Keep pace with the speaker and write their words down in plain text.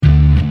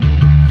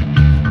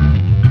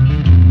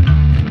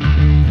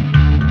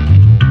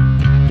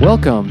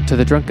Welcome to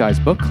the Drunk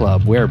Guys Book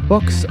Club, where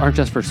books aren't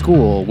just for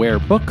school, where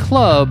book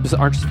clubs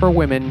aren't just for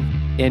women,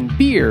 and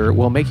beer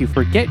will make you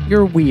forget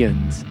your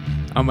weans.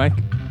 I'm Mike.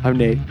 I'm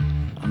Nate.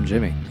 I'm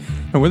Jimmy.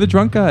 And we're the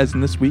Drunk Guys,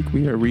 and this week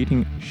we are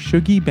reading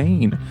Shuggie,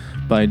 Bain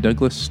by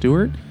Douglas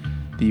Stuart,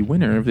 the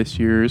winner of this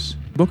year's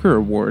Booker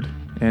Award.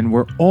 And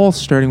we're all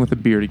starting with a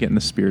beer to get in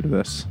the spirit of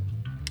this.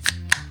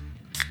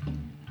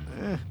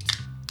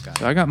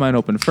 So I got mine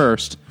open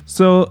first.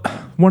 So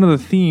one of the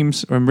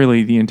themes, or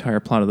really the entire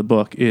plot of the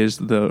book, is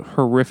the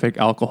horrific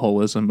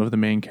alcoholism of the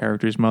main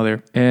character's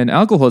mother. And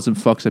alcoholism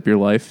fucks up your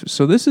life.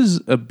 So this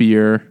is a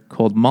beer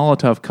called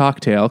Molotov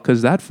Cocktail,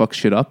 because that fucks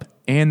shit up.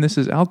 And this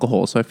is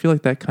alcohol. So I feel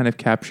like that kind of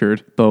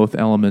captured both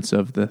elements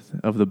of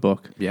the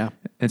book. Yeah.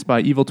 It's by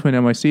Evil Twin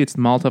NYC. It's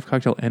the Molotov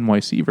Cocktail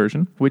NYC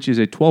version, which is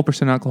a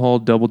 12% alcohol,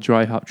 double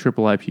dry hop,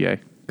 triple IPA.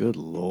 Good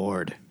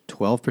Lord.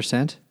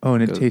 12%? Oh,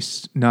 and it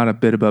tastes not a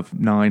bit above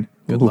 9.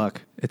 Good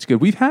luck. It's good.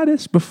 We've had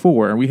this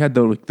before. We had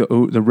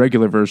the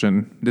regular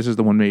version. This is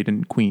the one made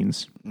in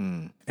Queens.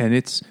 And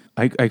it's,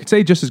 I could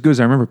say just as good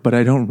as I remember, but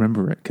I don't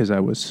remember it because I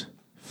was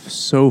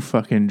so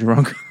fucking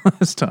drunk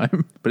last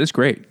time. But it's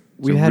great.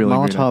 We had really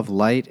Molotov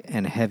Light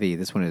and Heavy.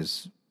 This one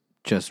is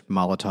just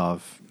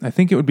Molotov. I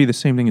think it would be the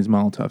same thing as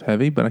Molotov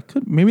Heavy, but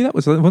maybe that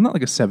was not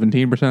like a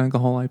 17%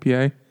 alcohol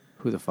IPA.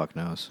 Who the fuck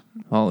knows?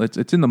 Well, it's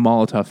in the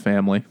Molotov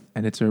family,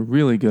 and it's a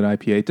really good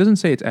IPA. It doesn't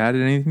say it's added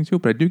anything to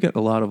it, but I do get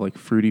a lot of like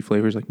fruity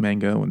flavors like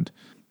mango, and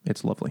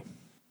it's lovely.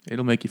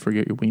 It'll make you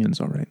forget your weans,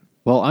 all right.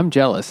 Well, I'm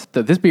jealous.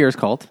 This beer is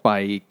called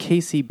by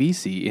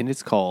KCBC, and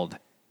it's called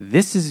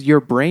This Is Your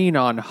Brain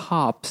on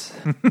Hops.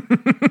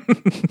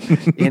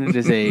 And it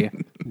is a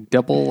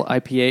double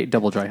IPA,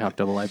 double dry hop,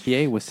 double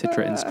IPA with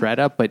Citra and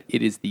Strata, but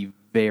it is the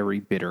very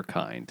bitter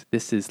kind.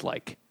 This is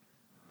like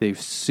the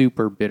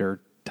super bitter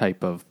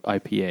type of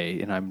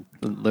IPA, and I'm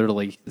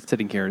literally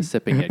sitting here and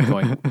sipping it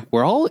going,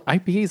 were all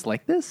IPAs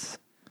like this?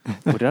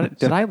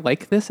 Did I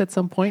like this at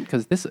some point?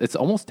 Because it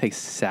almost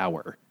tastes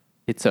sour.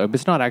 It's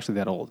not actually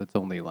that old. It's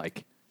only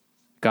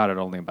got it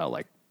only about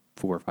like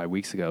 4 or 5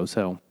 weeks ago,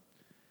 so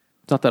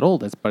it's not that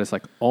old, but it's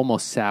like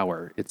almost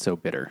sour. It's so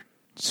bitter.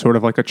 Sort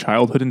of like a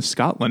childhood in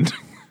Scotland.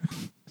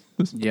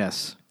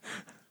 Yes.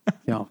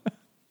 Yeah.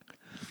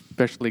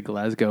 Especially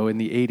Glasgow in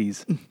the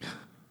 80s.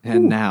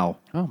 And now.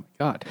 Oh my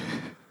God.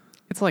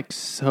 It's like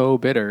so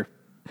bitter.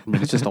 I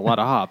mean, it's just a lot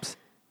of hops.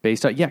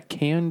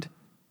 Canned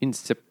in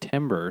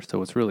September,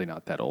 so it's really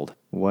not that old.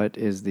 What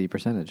is the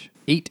percentage?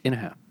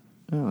 8.5.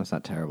 Oh, it's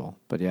not terrible.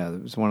 But yeah,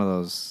 it was one of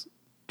those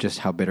just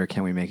how bitter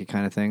can we make it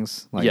kind of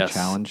things, like Yes. a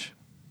challenge.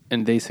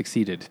 And they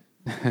succeeded.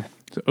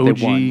 So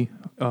OG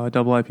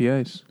double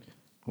IPAs.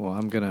 Well,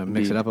 I'm going to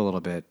mix it up a little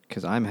bit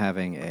because I'm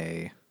having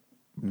a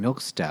milk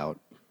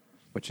stout,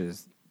 which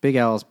is Big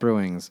Al's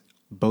Brewing's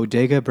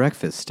Bodega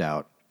Breakfast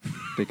Stout.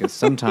 Because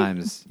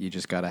sometimes you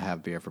just got to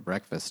have beer for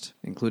breakfast,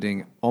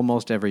 including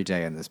almost every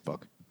day in this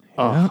book.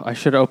 Oh, I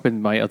should have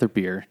opened my other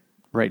beer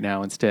right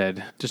now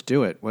instead. Just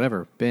do it.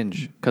 Whatever.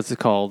 Binge. Because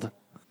it's called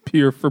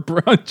Beer for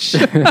brunch.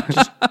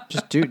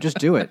 Just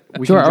do it.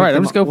 Sure, all right,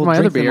 I'm just going for my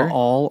other beer. The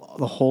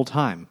whole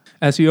time.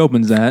 As he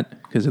opens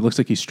that, because it looks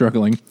like he's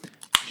struggling,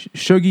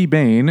 Shuggie,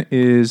 Bain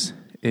is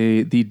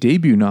the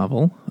debut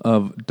novel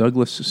of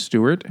Douglas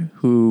Stuart,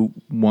 who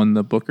won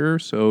the Booker.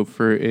 So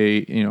for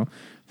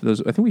those,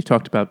 I think we've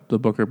talked about the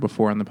Booker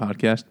before on the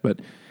podcast,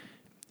 but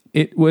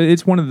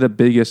it's one of the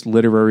biggest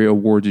literary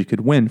awards you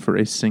could win for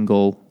a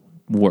single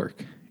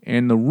work.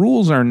 And the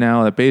rules are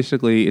now that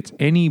basically it's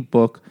any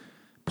book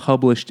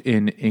published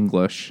in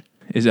English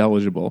is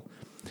eligible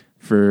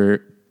from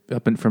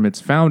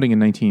its founding in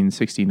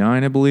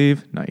 1969, I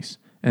believe. Nice.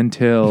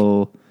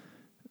 Until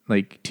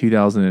like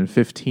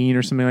 2015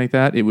 or something like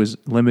that. It was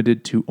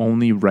limited to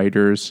only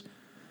writers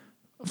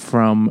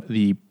from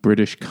the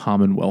British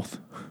Commonwealth.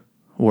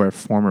 Or a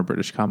former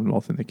British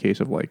Commonwealth in the case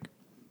of I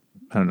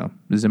don't know,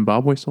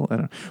 Zimbabwe still? I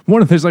don't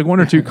know. There's like one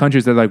or two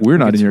countries that we're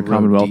not in your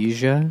Commonwealth.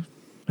 Rhodesia?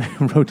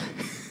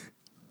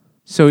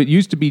 So it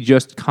used to be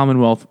just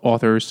Commonwealth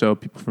authors. So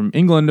people from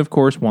England, of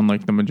course, won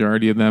like the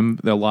majority of them.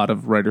 A lot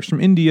of writers from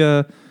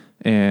India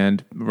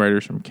and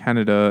writers from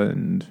Canada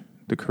and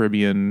the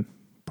Caribbean,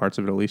 parts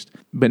of it at least.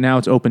 But now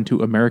it's open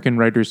to American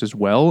writers as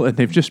well. And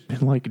they've just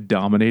been like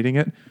dominating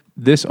it.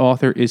 This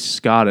author is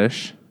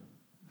Scottish,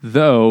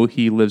 though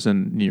he lives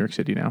in New York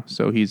City now,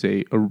 so he's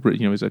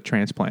he's a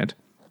transplant,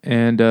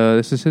 and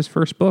this is his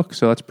first book,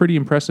 so that's pretty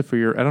impressive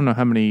for I don't know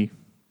how many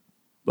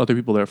other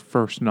people their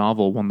first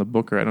novel won the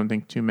Booker. I don't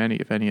think too many,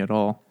 if any at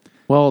all.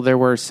 Well, there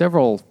were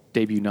several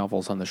debut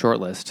novels on the short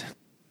list.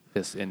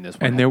 In this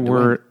one, and there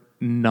were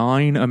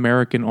 9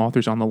 American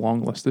authors on the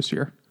long list this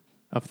year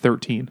of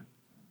 13.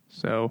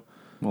 So,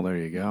 well, there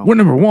you go. We're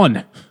number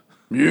 1.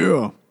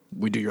 Yeah,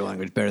 we do your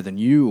language better than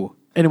you.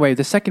 Anyway,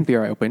 the second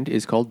beer I opened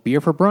is called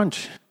Beer for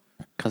Brunch.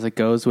 Because it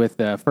goes with,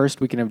 first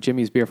we can have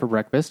Jimmy's beer for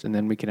breakfast, and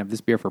then we can have this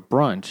beer for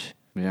brunch.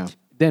 Yeah.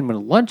 Then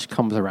when lunch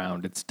comes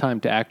around, it's time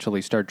to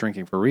actually start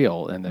drinking for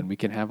real, and then we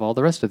can have all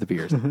the rest of the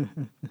beers.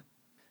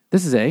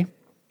 This is a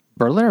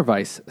Berliner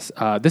Weiss.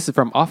 This is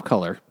from Off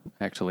Color,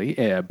 actually.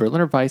 A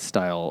Berliner Weiss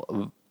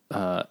style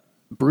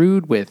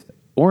brewed with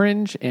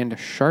orange and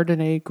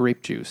Chardonnay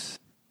grape juice.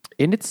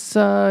 And it's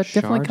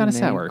definitely kind of Chardonnay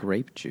sour.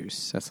 grape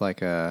juice. That's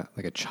like a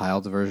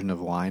child's version of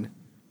wine.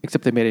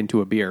 Except they made it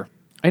into a beer.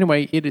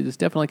 Anyway, it is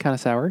definitely kind of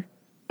sour.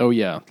 Oh,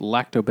 yeah.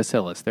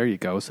 Lactobacillus. There you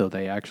go. So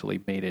they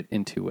actually made it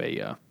into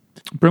a...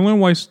 Berliner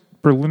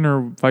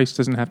Weiss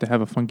doesn't have to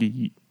have a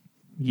funky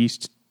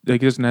yeast.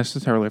 Like, it doesn't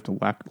necessarily have to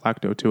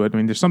lacto to it. I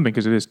mean, there's something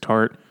because it is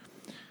tart,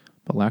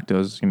 but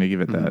lactose is going to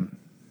give it that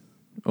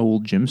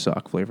old gym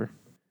sock flavor.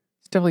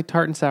 It's definitely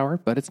tart and sour,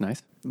 but it's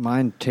nice.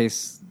 Mine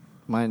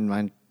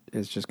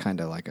is just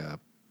kind of like a...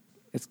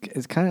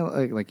 It's kind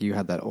of like you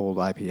had that old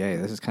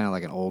IPA. This is kind of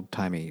like an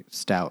old-timey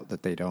stout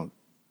that they don't...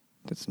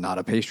 It's not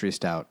a pastry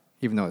stout,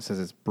 even though it says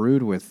it's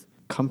brewed with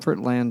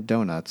Comfortland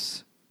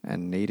donuts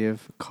and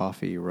native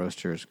coffee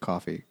roasters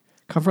coffee.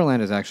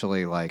 Comfortland is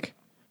actually like...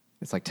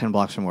 It's like 10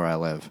 blocks from where I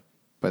live.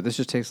 But this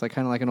just tastes like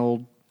kind of like an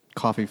old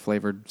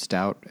coffee-flavored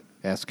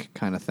stout-esque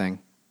kind of thing.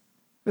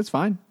 It's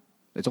fine.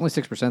 It's only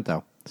 6%,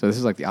 though. So this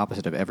is like the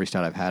opposite of every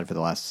stout I've had for the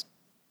last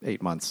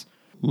 8 months.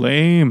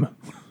 Lame.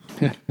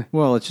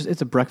 Well,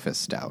 it's a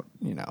breakfast stout,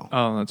 you know.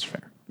 Oh, that's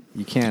fair.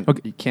 You can't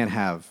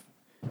have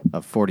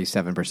a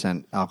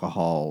 47%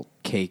 alcohol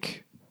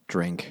cake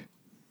drink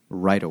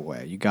right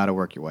away. You got to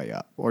work your way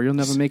up, or you'll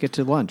never make it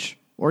to lunch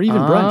or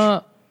even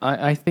brunch.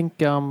 I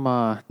think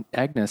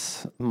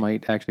Agnes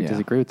might actually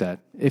disagree with that.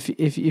 If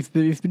you've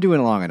been doing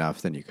it long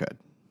enough, then you could.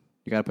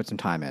 You got to put some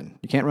time in.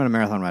 You can't run a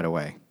marathon right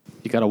away.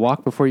 You got to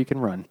walk before you can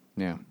run.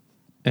 Yeah.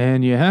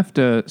 And you have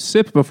to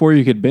sip before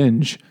you could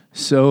binge.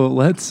 So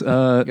let's... You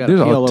got to pee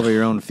all over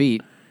your own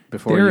feet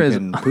before you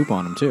can poop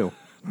on them, too.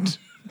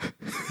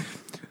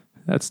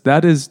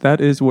 That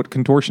is what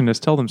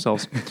contortionists tell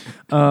themselves.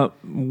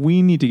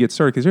 We need to get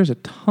started because there's a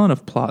ton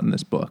of plot in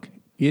this book.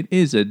 It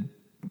is a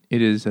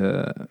dense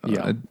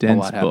a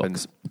lot book.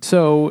 happens.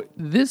 So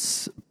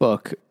this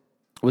book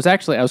was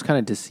actually, I was kind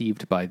of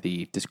deceived by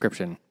the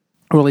description,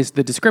 or at least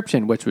the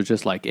description, which was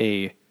just like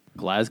a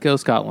Glasgow,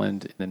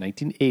 Scotland in the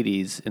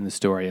 1980s in the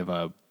story of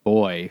a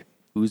boy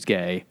who's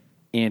gay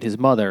and his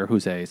mother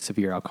who's a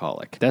severe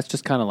alcoholic. That's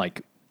just kind of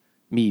like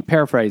me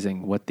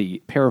paraphrasing what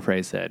the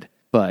paraphrase said.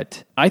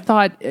 But I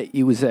thought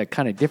it was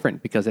kind of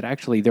different because it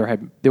actually, there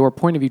were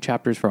point of view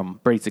chapters from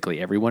basically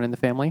everyone in the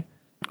family,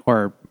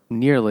 or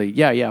nearly,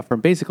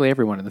 from basically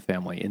everyone in the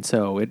family. And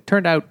so it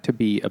turned out to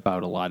be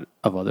about a lot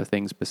of other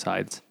things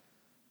besides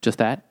just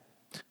that.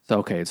 So,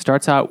 okay, it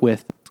starts out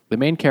with the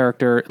main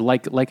character,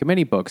 like in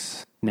many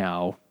books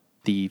now,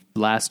 the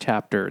first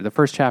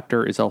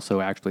chapter is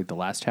also actually the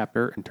last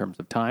chapter in terms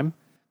of time,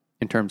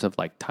 in terms of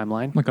like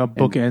timeline. Like a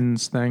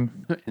bookends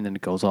thing. And then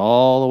it goes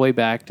all the way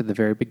back to the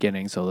very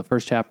beginning. So the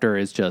first chapter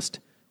is just,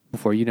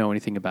 before you know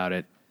anything about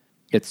it,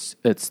 it's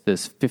this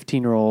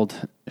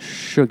 15-year-old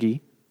Shuggie,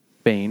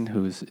 Bain,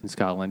 who's in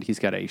Scotland. He's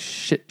got a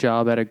shit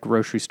job at a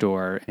grocery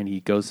store, and he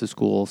goes to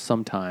school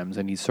sometimes,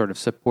 and he's sort of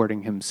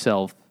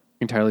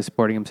entirely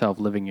supporting himself,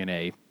 living in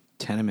a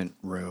Tenement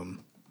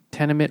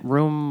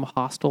room,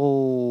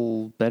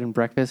 hostel, bed and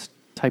breakfast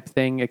type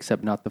thing,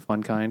 except not the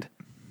fun kind,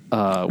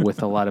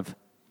 with a lot of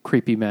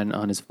creepy men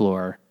on his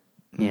floor,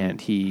 and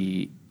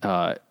he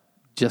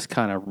just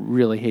kind of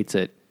really hates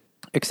it,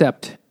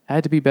 except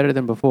had to be better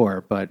than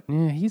before, but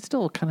he's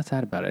still kind of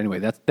sad about it. Anyway,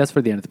 that's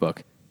for the end of the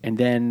book. And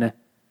then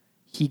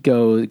he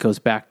goes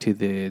back to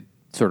the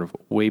sort of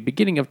way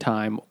beginning of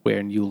time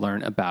when you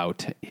learn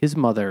about his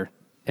mother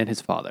and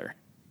his father.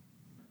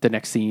 The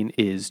next scene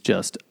is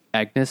just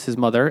Agnes, his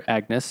mother,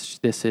 Agnes.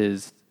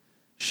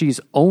 She's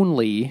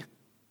only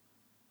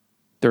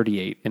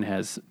 38 and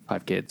has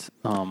 5 kids.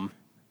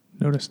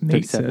 Notice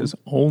Nate 37. says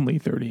only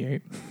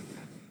 38.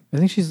 I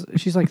think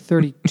she's like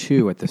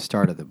 32 at the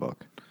start of the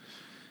book.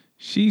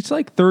 She's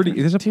like 30.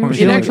 There's a point.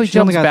 It actually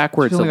jumps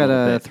backwards She's only a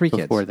little got bit 3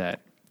 kids. before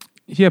that.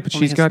 Yeah, but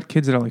she's got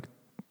kids that are like...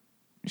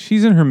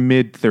 She's in her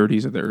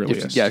mid-30s at the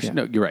earliest.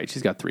 No, you're right.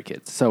 She's got 3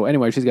 kids. So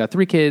anyway, she's got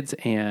 3 kids,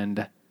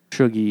 and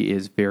Shuggie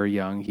is very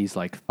young. He's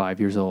like 5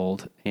 years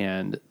old,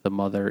 and the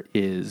mother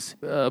is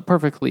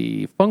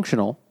perfectly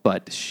functional,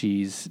 but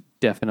she's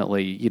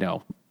definitely,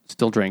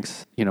 still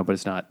drinks, but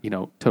it's not,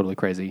 totally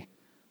crazy.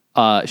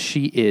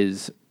 She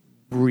is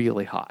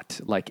really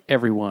hot. Like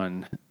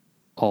everyone,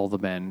 all the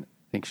men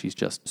think she's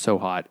just so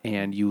hot,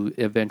 and you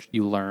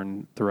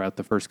learn throughout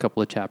the first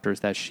couple of chapters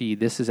that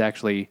this is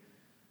actually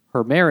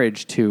her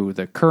marriage to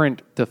the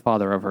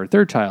father of her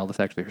third child. Is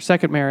actually her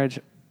second marriage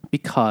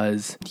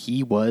because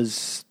he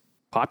was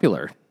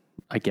popular,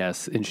 I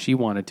guess, and she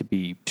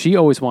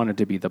always wanted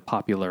to be the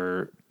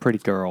popular pretty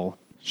girl.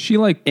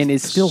 And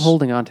is still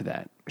holding on to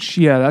that.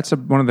 That's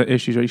one of the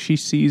issues. Right? She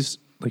sees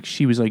like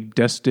she was like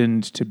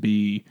destined to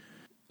be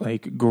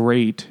like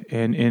great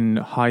and in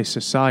high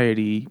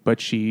society, but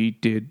she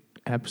did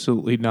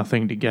absolutely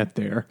nothing to get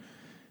there,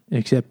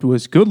 except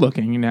was good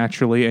looking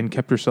naturally and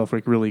kept herself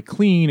like really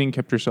clean and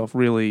kept herself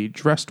really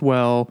dressed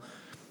well,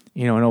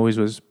 and always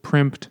was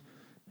primped.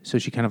 So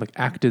she kind of like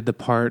acted the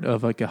part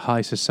of like a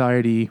high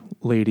society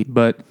lady,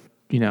 but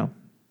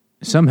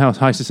somehow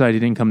high society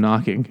didn't come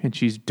knocking, and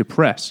she's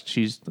depressed.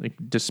 She's like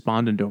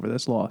despondent over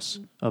this loss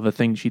of a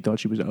thing she thought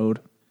she was owed.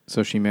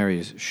 So she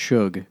marries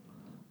Shug,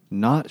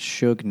 not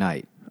Suge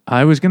Knight.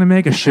 I was going to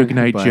make a Suge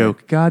Knight But-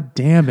 joke. God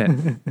damn it.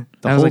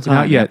 I was whole like, time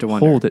not you have yet. to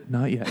wonder. Hold it.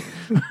 Not yet.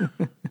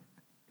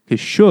 Because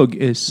Shug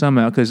is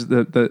somehow, because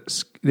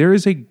there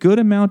is a good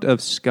amount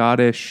of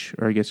Scottish,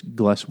 or I guess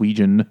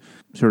Glaswegian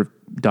sort of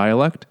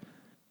dialect.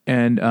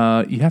 And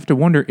you have to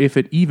wonder if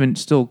it even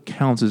still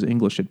counts as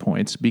English at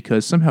points,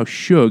 because somehow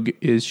Shug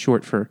is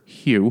short for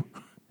Hugh.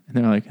 And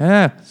they're like,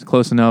 it's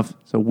close enough.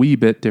 It's a wee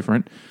bit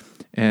different.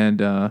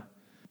 And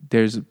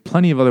there's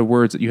plenty of other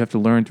words that you have to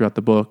learn throughout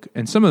the book.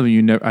 And some of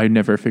them I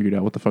never figured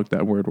out what the fuck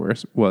that word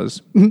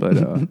was. But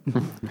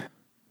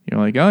you're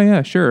like, oh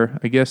yeah, sure.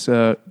 I guess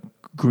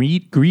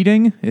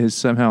greeting is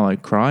somehow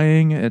like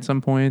crying at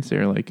some points.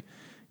 They're like,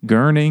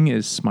 gurning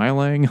is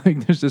smiling.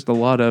 Like there's just a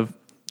lot of,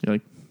 you're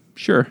like,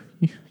 sure.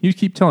 You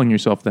keep telling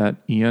yourself that,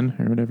 Ian,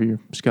 or whatever your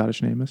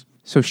Scottish name is.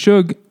 So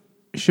Shug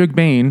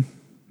Bain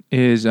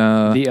is...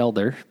 the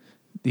elder.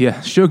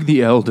 Yeah, Shug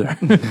the Elder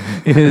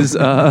is...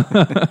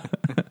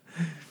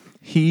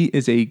 he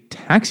is a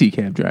taxi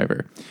cab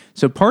driver.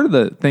 So part of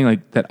the thing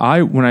like that I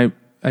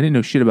didn't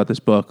know shit about this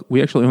book.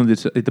 We actually owned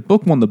this. The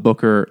book won the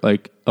Booker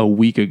like a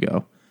week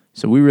ago.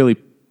 So we really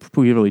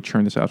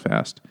churned this out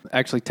fast.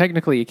 Actually,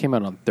 technically, it came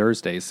out on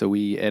Thursday, so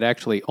it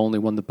actually only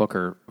won the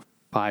Booker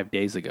 5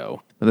 days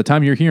ago. By the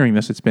time you're hearing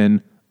this, it's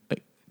been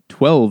like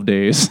 12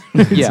 days.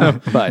 Yeah,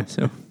 but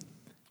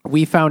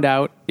we found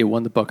out it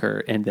won the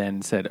Booker and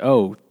then said,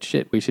 oh,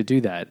 shit, we should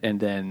do that. And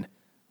then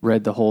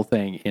read the whole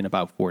thing in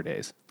about 4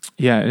 days.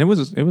 Yeah, and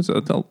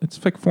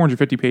it's like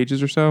 450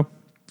 pages or so,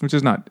 which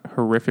is not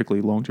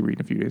horrifically long to read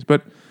in a few days,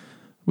 but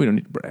we don't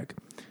need to brag.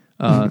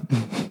 At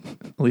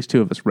least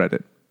two of us read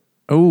it.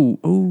 Oh.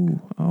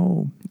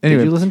 Anyway,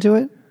 Did you listen to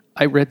it?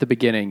 I read the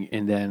beginning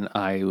and then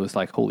I was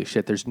like, holy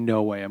shit, there's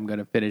no way I'm going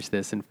to finish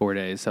this in 4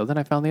 days. So then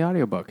I found the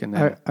audiobook. And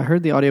then I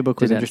heard the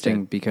audiobook was Did interesting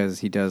understand. because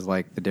he does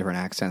like the different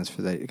accents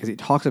because he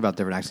talks about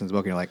different accents in the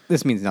book and you're like,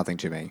 this means nothing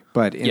to me.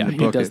 But in Yeah, the he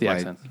book, does the like,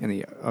 accents.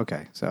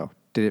 Okay, so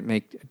did it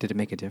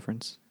make a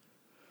difference?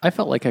 I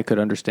felt like I could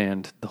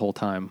understand the whole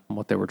time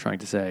what they were trying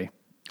to say.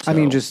 I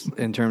mean, So- just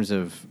in terms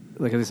of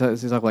like he's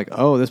talking like,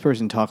 oh, this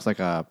person talks like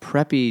a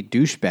preppy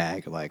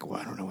douchebag. Like, well,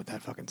 I don't know what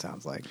that fucking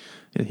sounds like.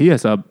 he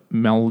has a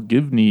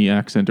Malgivny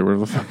accent or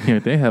whatever the fuck. You know,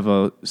 they have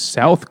a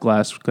South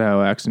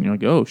Glasgow accent. You're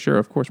like, oh, sure,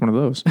 of course, one of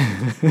those.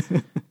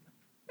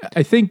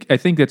 I think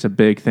that's a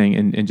big thing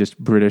in just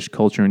British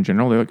culture in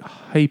general. They're like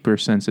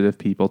hypersensitive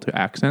people to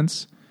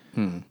accents.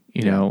 You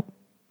know,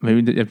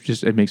 maybe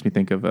it makes me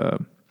think of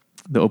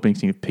the opening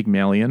scene of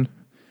Pygmalion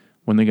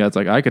when the guy's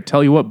like, I could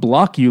tell you what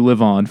block you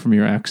live on from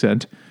your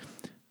accent.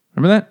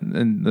 Remember that?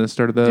 And the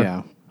start of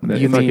the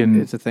You fucking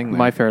mean it's a thing there.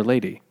 My Fair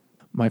Lady.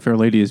 My Fair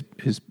Lady is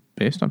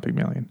based on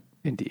Pygmalion.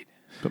 Indeed.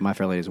 But My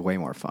Fair Lady is way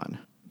more fun.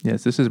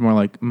 Yes, this is more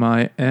like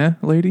My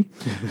Lady,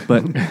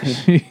 but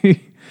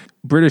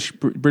British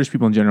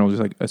people in general,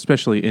 just like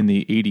especially in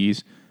the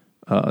 80s,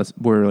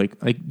 where like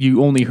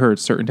you only heard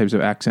certain types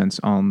of accents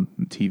on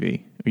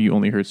TV, or you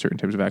only heard certain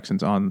types of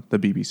accents on the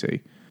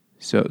BBC.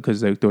 So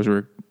because those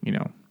were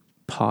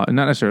not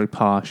necessarily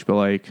posh, but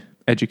like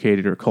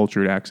educated or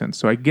cultured accents.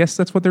 So I guess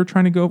that's what they're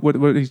trying to go.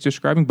 What he's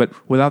describing, but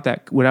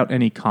without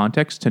any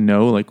context to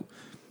know like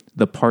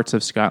the parts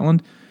of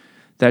Scotland,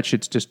 that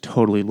shit's just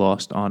totally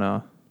lost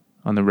on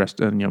the rest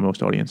of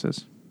most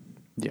audiences.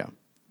 Yeah,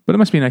 But it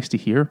must be nice to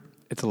hear.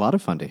 it's a lot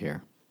of fun to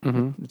hear.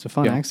 Mm-hmm. It's a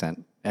fun Yeah.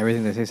 accent.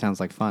 Everything they say sounds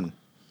like fun.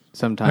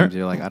 Sometimes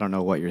you're like, I don't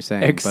know what you're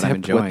saying, Except but I'm what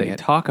enjoying they it.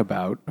 talk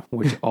about,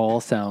 which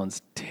all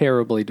sounds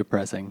terribly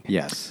depressing.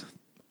 Yes.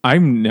 I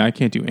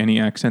can't do any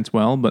accents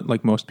well, but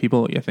like most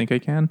people, I think I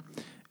can.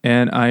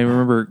 And I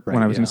remember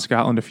when I was in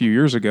Scotland a few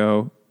years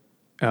ago,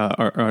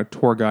 our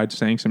tour guide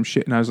saying some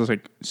shit, and I was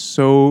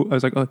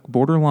like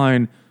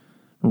borderline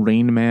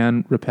Rain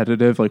Man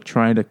repetitive, like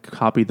trying to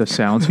copy the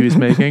sounds he was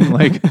making,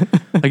 like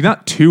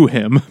not to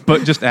him,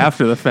 but just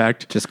after the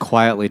fact, Just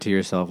quietly to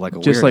yourself, like a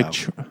just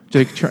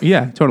weirdo.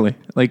 yeah, totally,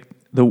 like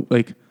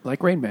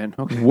Like Rain Man.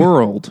 Okay.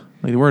 world,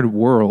 like the word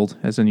world,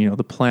 as in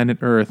the planet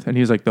Earth, and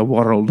he's like the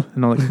world,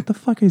 and I'm like, what the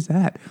fuck is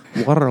that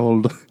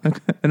world?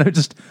 And I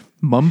just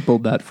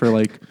mumbled that for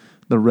like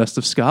the rest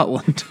of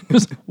Scotland,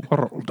 just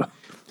world,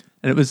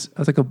 and I was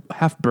like a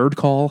half bird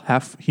call,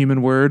 half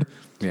human word.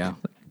 Yeah.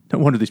 No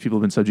wonder these people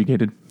have been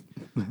subjugated.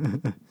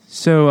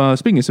 So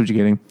speaking of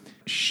subjugating,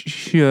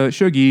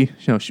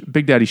 Shuggie,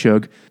 Big Daddy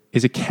Shug,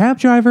 is a cab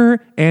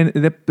driver, and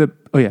I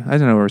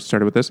don't know where I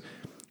started with this.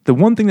 The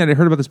one thing that I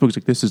heard about this book is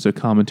like, this is a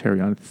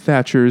commentary on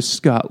Thatcher's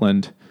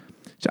Scotland.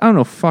 So I don't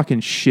know fucking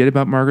shit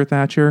about Margaret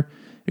Thatcher,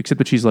 except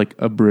that she's like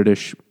a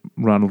British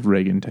Ronald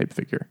Reagan type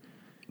figure.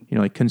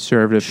 Like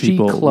conservative She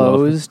people.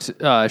 closed.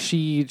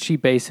 She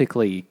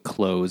basically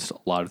closed a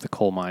lot of the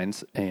coal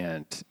mines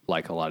and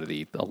like a lot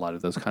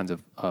of those kinds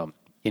of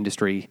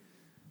industry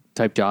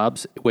type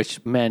jobs,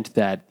 which meant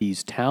that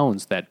these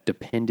towns that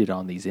depended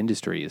on these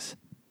industries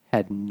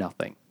had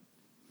nothing.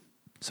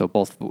 So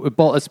both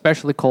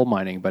especially coal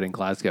mining, but in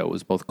Glasgow it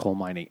was both coal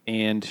mining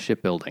and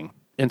shipbuilding.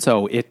 And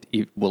so it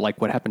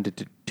like what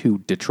happened to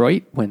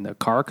Detroit when the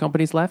car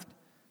companies left,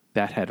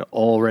 that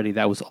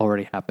was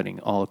already happening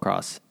all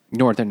across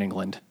Northern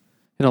England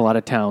in a lot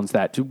of towns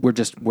that were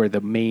just where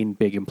the main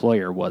big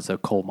employer was a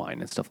coal mine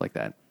and stuff like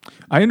that.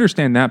 I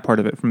understand that part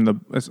of it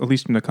at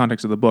least from the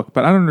context of the book,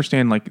 but I don't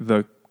understand like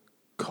the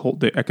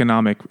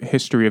economic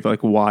history of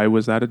like why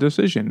was that a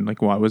decision?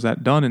 Like why was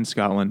that done in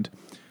Scotland?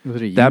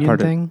 Was it a That union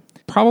part thing?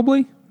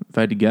 Probably, if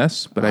I had to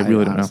guess, but I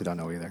really don't know. honestly don't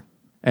know either.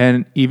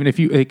 And even if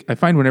I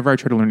find whenever I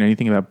try to learn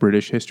anything about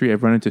British history,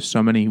 I've run into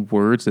so many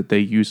words that they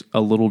use a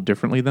little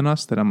differently than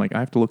us that I'm like, I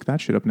have to look that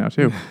shit up now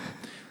too.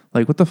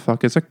 Like, what the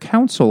fuck is a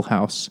council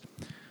house?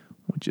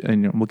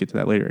 And we'll get to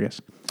that later, I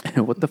guess.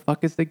 What the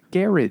fuck is the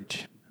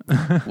garage?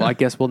 Well, I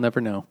guess we'll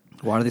never know.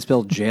 Why do they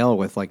spell jail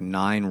with like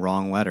 9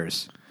 wrong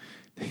letters?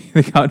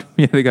 They got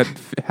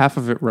half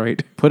of it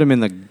right. Put them in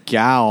the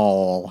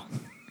gowl.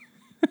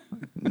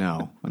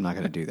 No, I'm not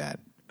going to do that.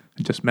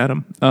 I just met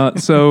him.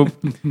 So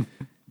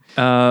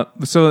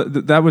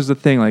that was the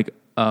thing. Like,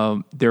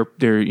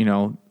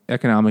 they're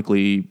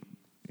economically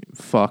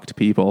fucked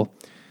people,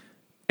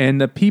 and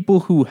the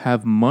people who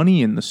have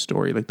money in the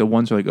story, like the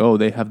ones who are like, oh,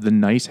 they have the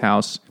nice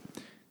house,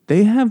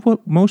 they have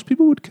what most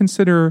people would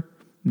consider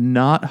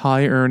not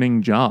high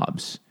earning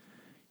jobs.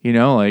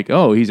 Like,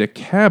 oh, he's a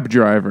cab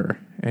driver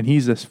and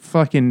he's this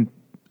fucking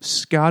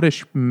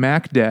Scottish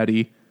Mac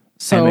Daddy.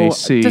 So MAC,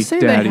 to say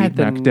Daddy, they had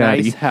the Mac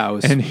Daddy, nice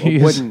house and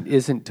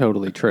isn't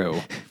totally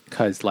true,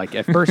 because like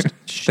at first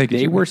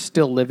they were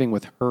still living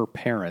with her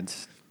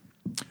parents.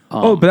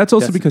 But that's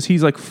also because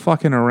he's like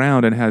fucking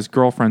around and has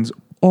girlfriends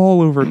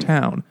all over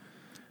town.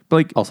 But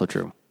like, also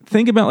true.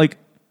 Think about like,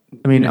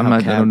 I mean, You know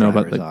I don't know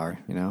about drivers like, are,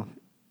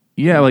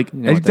 yeah, like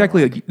know what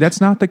exactly. they're Like, that's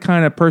not the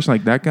kind of person.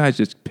 Like that guy's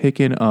just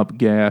picking up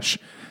gash.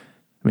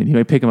 I mean, he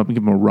might pick him up and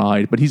give him a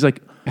ride, but he's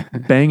like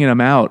banging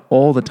him out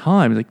all the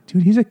time. He's like,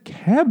 dude, he's a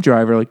cab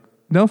driver. Like,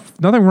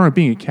 nothing wrong with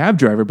being a cab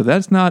driver, but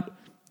that's not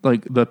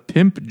like the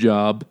pimp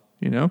job,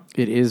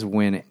 It is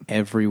when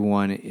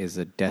everyone is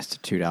a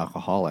destitute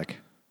alcoholic.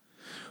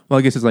 Well,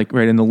 I guess it's like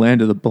right in the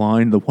land of the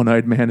blind, the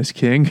one-eyed man is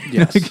king.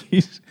 Yes.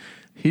 Like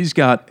he's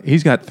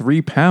got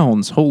 3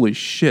 pounds. Holy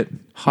shit!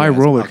 High Yes,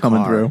 roller a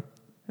coming car. through.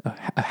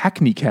 A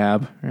hackney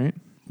cab, right?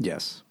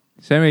 Yes.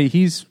 So anyway,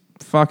 he's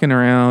fucking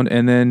around,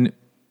 and then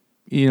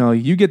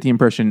you get the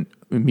impression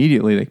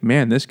immediately, like,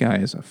 man, this guy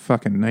is a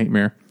fucking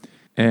nightmare.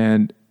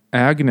 And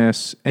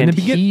Agnes, And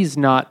he's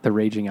not the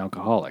raging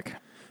alcoholic.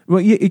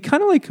 well, yeah, it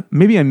kind of like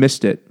maybe I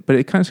missed it, but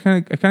I kind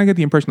of get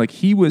the impression like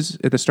he was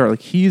at the start,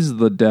 like he's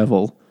the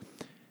devil,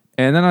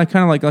 and then I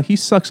kind of like he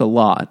sucks a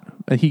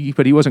lot, but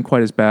he wasn't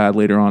quite as bad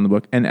later on in the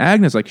book. And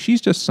Agnes, like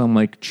she's just some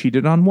like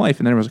cheated on wife,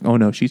 and then I was like, oh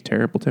no, she's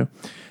terrible too.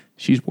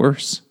 She's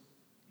worse.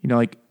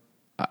 Like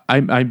I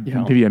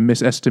maybe I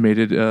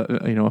misestimated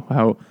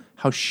how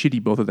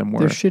shitty both of them were.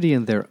 They're shitty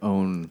in their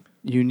own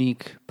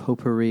unique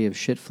potpourri of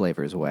shit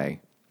flavors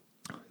way.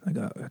 Like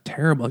a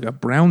terrible, like a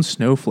brown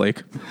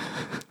snowflake.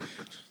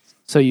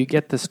 So you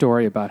get the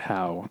story about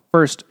how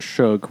first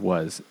Shug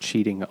was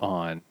cheating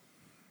on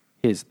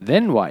his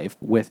then wife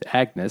with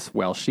Agnes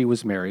while she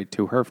was married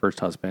to her first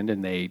husband,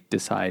 and they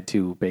decide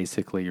to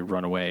basically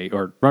run away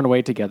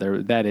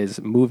together. That is,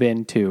 move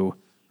into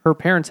her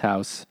parents'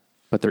 house,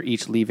 but they're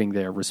each leaving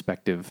their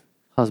respective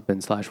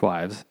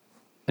husbands/wives.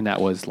 And that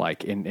was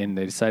like, and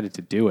they decided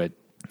to do it.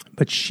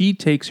 But she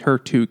takes her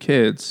 2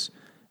 kids,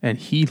 and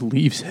he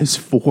leaves his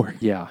 4.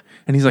 Yeah.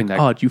 And he's like,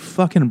 oh, you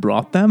fucking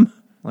brought them?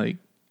 Like,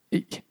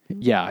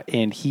 yeah.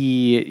 And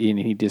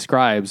he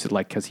describes,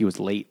 like, because he was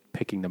late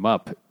picking them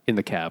up in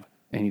the cab,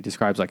 and he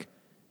describes, like,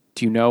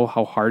 do you know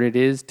how hard it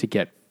is to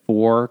get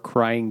 4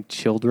 crying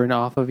children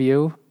off of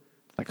you?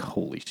 Like,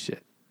 holy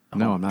shit.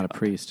 No, I'm not a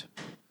priest.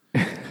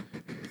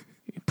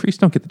 priests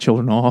don't get the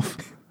children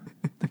off.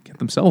 They get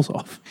themselves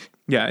off.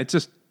 Yeah, it's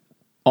just,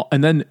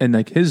 and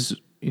like his,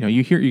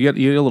 you get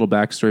a little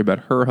backstory about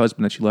her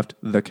husband that she left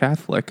the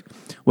Catholic,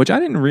 which I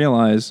didn't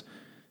realize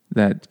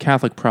that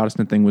Catholic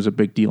Protestant thing was a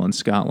big deal in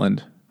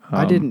Scotland.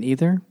 I didn't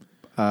either.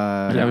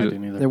 I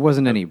didn't either. There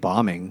wasn't any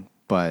bombing,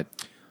 but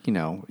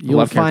you'll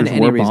love find characters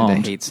any were reason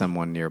bombed. to hate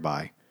someone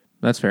nearby.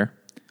 That's fair.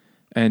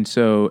 And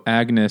so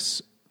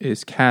Agnes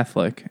is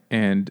Catholic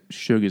and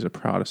Shug is a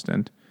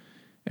Protestant.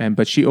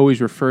 But she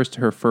always refers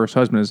to her first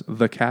husband as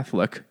the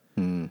Catholic.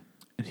 And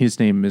his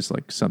name is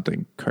like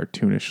something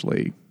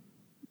cartoonishly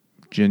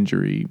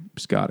gingery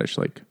Scottish,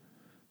 like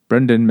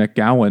Brendan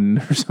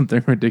McGowan or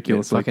something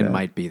ridiculous It like fucking that.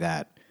 might be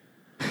that.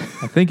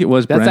 I think it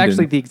was That's Brendan.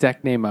 actually the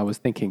exact name I was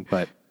thinking,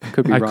 but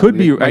could be I wrong. could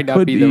be. It might I not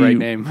could be the right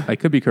name. I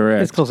could be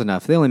correct. It's close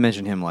enough. They only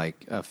mention him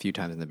like a few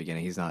times in the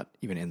beginning. He's not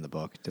even in the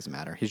book. It doesn't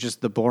matter. He's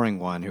just the boring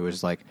one who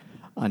is like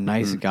a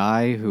nice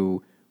guy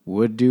who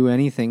would do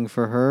anything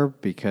for her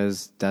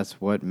because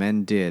that's what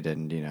men did.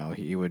 And,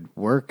 he would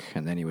work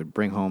and then he would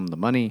bring home the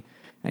money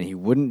and he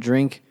wouldn't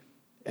drink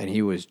and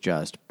he was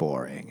just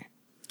boring.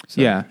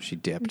 So Yeah. she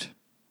dipped.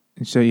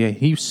 And so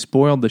he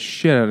spoiled the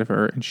shit out of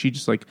her, and she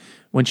just like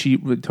when she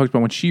talked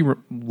about when she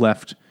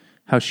left,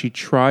 how she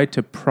tried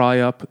to pry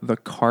up the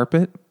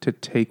carpet to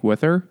take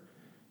with her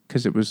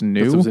because it was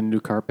new. This was a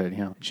new carpet,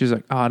 yeah. She's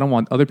like, I don't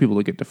want other people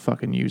to get to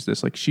fucking use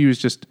this. Like she was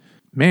just,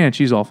 man,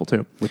 she's awful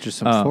too. Which is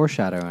some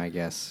foreshadowing, I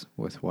guess,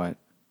 with what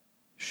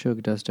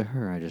Shug does to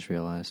her, I just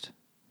realized.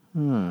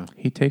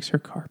 He takes her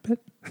carpet?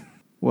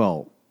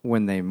 Well,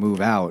 when they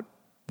move out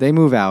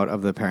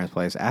of the parents'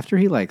 place after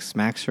he like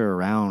smacks her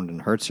around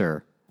and hurts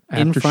her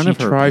in front of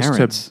her tries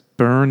parents. to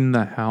burn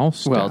the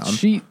house Well, down.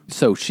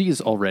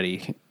 she's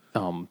already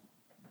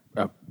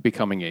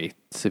becoming a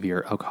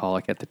severe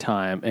alcoholic at the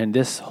time, and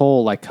this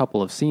whole like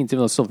couple of scenes, even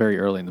though it's still very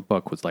early in the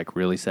book, was like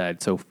really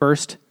sad. So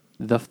first,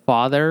 the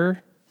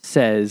father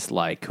says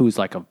like, who's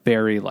like a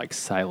very like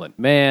silent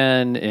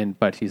man,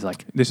 but he's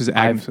like, This is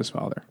Agnes's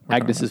father.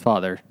 Agnes's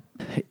father.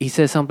 He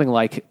says something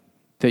like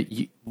that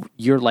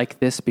you're like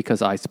this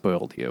because I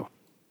spoiled you.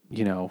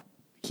 You know,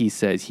 he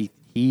says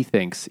he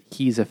thinks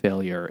he's a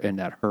failure and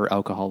that her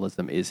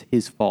alcoholism is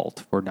his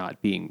fault for not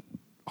being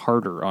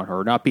harder on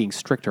her, not being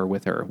stricter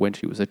with her when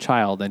she was a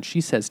child. And she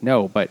says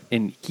no,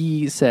 and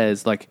he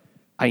says like,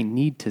 I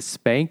need to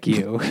spank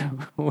you,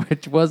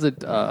 which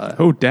wasn't.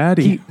 Oh,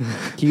 daddy!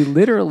 He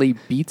literally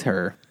beats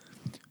her.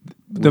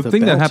 The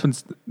thing that belt.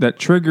 happens that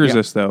triggers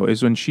this though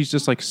is when she's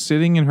just like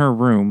sitting in her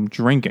room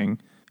drinking,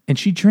 and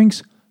she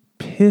drinks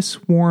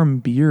piss warm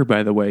beer.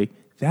 By the way,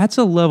 that's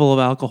a level of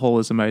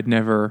alcoholism I'd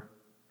never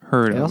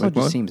heard It of. also Like,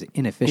 just what? seems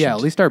inefficient. Yeah,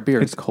 at least our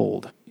beer is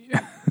cold.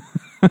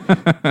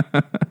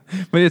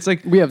 But it's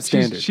like We have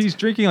standards. She's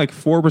drinking like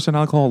 4%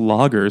 alcohol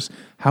lagers.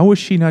 How is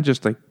she not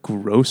just like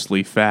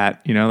grossly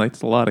fat? You know, like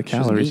it's a lot of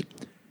calories,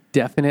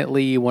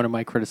 Definitely one of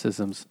my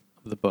criticisms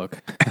of the book.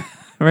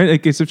 right?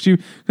 Like it's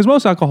because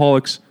most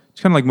alcoholics,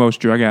 it's kind of like most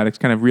drug addicts,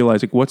 kind of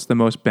realize like what's the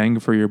most bang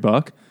for your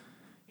buck.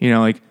 You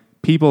know, like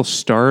people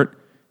start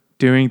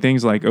doing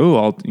things like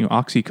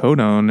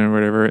oxycodone or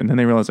whatever, and then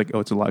they realize like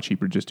it's a lot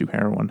cheaper to just do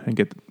heroin and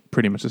get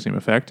pretty much the same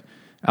effect.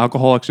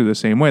 Alcoholics are the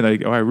same way.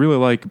 Like, I really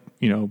like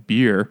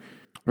beer.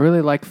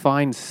 Really like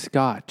fine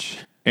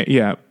scotch.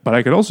 Yeah, but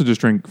I could also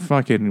just drink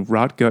fucking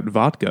rot gut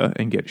vodka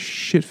and get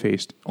shit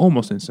faced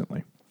almost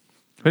instantly.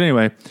 But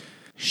anyway,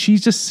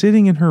 she's just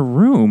sitting in her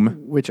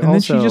room, Which and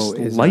then she also just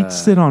is,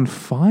 lights it on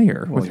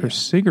fire with her yeah.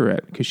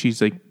 cigarette because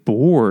she's like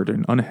bored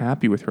and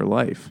unhappy with her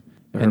life.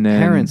 Her And then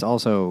parents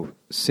also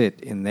sit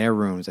in their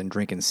rooms and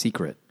drink in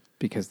secret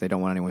because they don't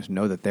want anyone to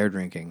know that they're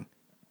drinking,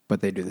 but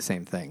they do the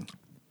same thing.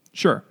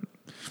 sure,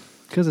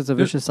 Because it's a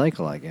vicious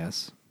cycle, I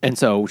guess. And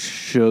so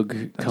Shug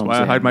that's comes why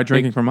I in. hide my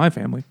drinking from my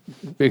family.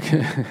 Big,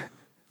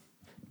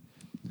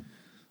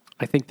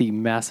 I think the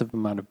massive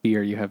amount of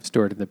beer you have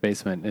stored in the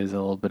basement is a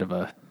little bit of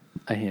a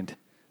hint.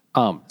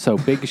 So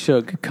Big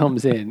Shug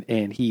comes in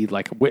and he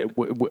like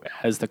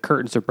as the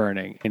curtains are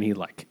burning and he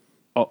like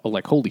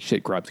holy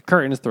shit grabs the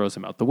curtains, throws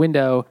them out the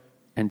window,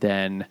 and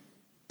then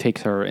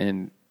takes her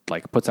and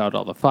like puts out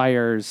all the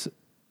fires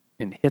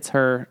and hits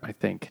her. I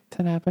think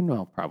did that happen?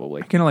 Well,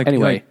 probably. Kind of like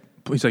anyway.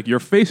 he's like, your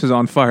face is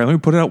on fire. Let me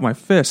put it out with my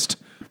fist.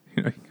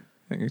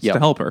 It's Yep. to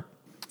help her.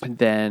 And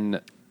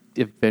then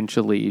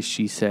eventually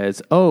she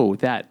says, "Oh,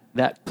 that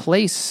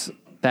place,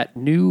 that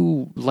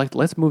new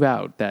let's move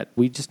out. That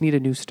we just need a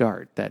new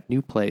start. That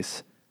new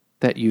place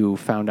that you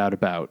found out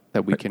about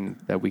that we can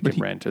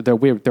rent.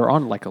 They're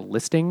on like a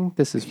listing.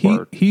 This is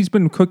for He's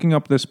been cooking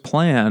up this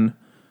plan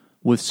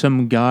with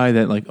some guy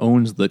that like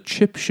owns the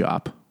chip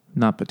shop,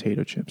 not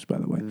potato chips, by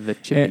the way. The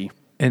chippy.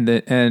 And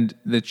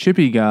the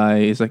chippy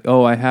guy is like,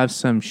 oh, I have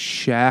some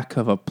shack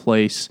of a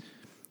place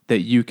that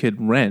you could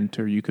rent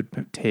or you could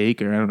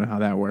take, or I don't know how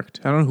that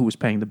worked. I don't know who was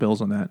paying the bills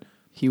on that.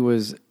 He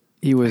was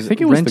think it was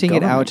the renting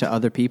it out government. to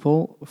other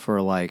people for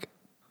like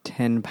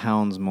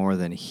 £10 more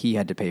than he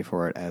had to pay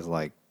for it as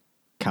like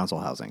council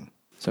housing.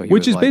 So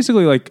Which is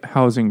basically like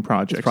housing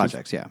projects. It's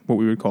projects, yeah. What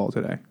we would call it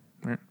today.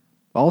 Right.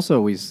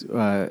 Also,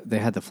 they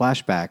had the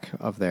flashback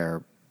of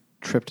their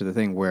trip to the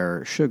thing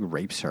where Shug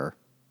rapes her.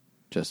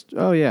 Just,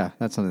 oh yeah,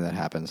 that's something that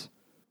happens.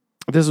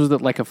 This was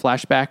like a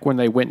flashback when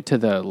they went to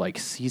the like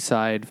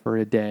seaside for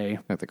a day.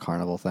 Like the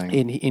carnival thing.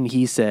 And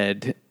he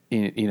said,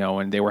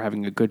 and they were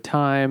having a good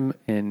time,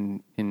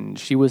 and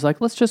she was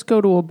like, "Let's just go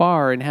to a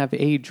bar and have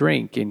a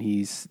drink." And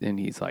he's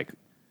like,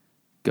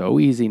 "Go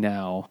easy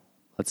now.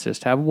 Let's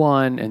just have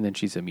one." And then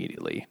she's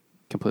immediately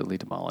completely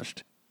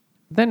demolished.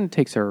 Then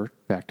takes her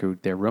back to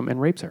their room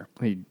and rapes her.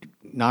 He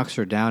knocks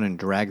her down and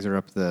drags her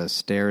up the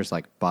stairs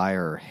like by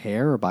her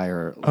hair or by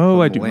her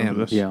Oh, I do remember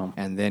limbs. this. Yeah.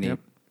 And then he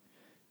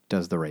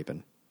does the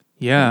raping.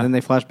 Yeah. And then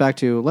they flash back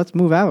to, let's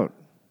move out.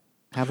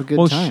 Have a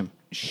good time.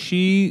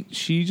 She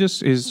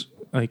just is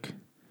like,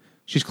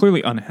 she's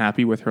clearly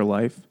unhappy with her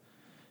life.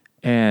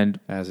 And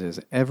As is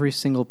every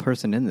single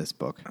person in this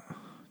book.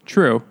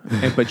 true.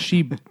 But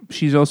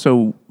she's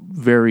also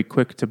very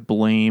quick to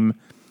blame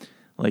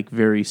like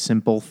very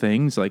simple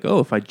things like, oh,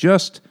 if I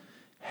just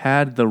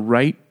had the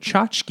right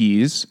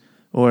tchotchkes,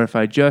 or if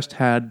I just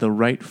had the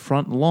right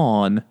front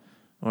lawn,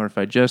 or if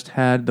I just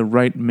had the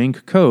right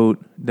mink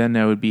coat, then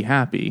I would be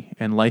happy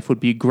and life would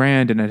be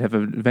grand and I'd have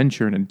an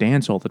adventure and a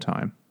dance all the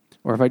time.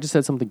 Or if I just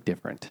said something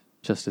different,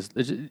 just as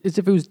if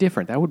it was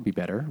different, that would be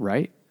better,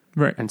 right?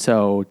 Right. And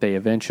so they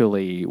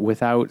eventually,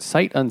 without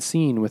sight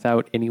unseen,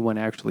 without anyone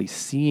actually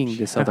seeing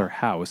this other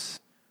house,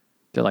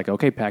 they're like,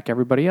 okay, pack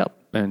everybody up,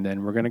 and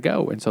then we're going to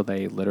go. And so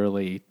they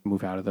literally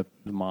move out of the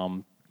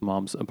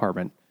mom's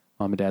apartment,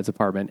 mom and dad's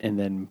apartment, and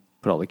then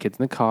put all the kids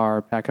in the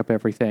car, pack up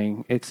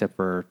everything, except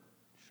for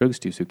Shug's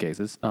 2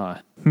 suitcases.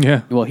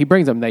 Yeah. Well, he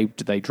brings them. They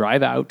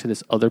drive out to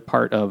this other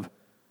part of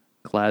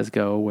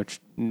Glasgow, which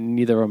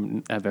neither of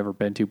them have ever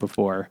been to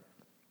before.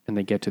 And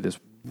they get to this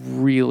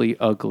really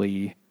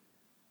ugly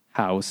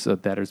house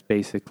that is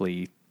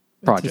basically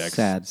projects. It's a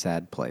sad,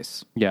 sad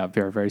place. Yeah,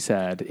 very, very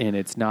sad. And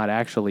it's not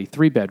actually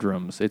 3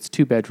 bedrooms. It's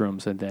 2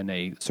 bedrooms and then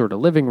a sort of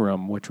living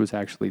room, which was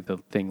actually the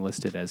thing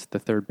listed as the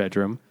 3rd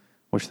bedroom,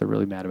 which they're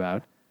really mad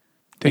about.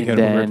 Take And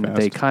it over then fast.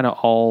 they kind of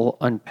all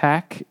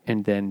unpack,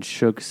 and then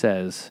Shug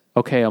says,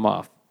 okay, I'm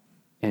off.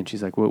 And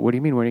she's like, what do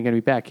you mean? When are you going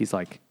to be back? He's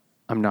like,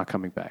 I'm not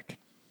coming back.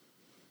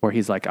 Or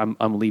he's like, I'm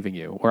leaving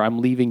you. Or I'm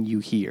leaving you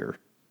here,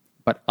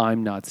 but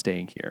I'm not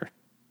staying here.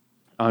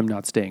 I'm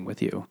not staying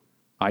with you.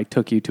 I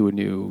took you to a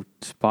new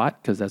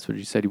spot because that's what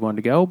you said you wanted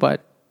to go,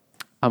 but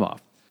I'm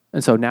off.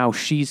 And so now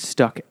she's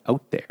stuck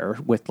out there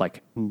with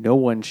like no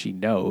one she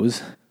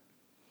knows.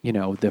 You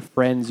know, the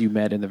friends you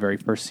met in the very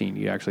first scene,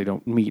 you actually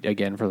don't meet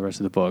again for the rest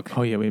of the book.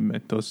 Oh yeah, we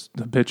met the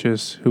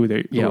bitches who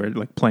Yeah. were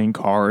like playing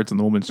cards and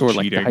the woman's Or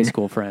cheating. like the high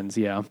school friends,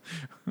 yeah.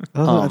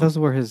 Those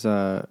were his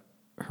her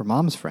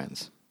mom's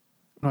friends.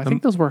 No, I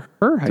think those were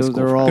her high those school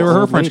are friends. all They were her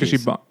old friends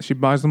because ladies. she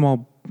buys them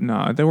all.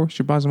 No,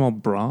 she buys them all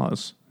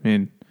bras. I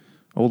mean,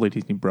 old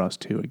ladies need bras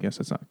too. I guess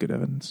that's not good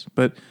evidence,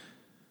 but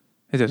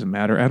it doesn't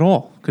matter at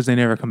all because they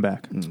never come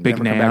back. It's Big Never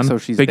come Nan, back, so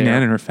she's Big there,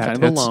 Nan and her fat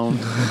kind of tits. alone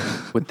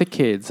with the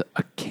kids.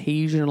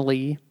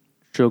 Occasionally,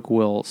 Shug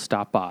will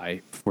stop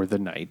by for the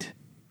night,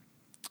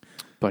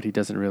 but he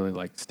doesn't really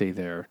like stay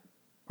there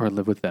or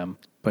live with them.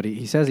 But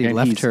he says he And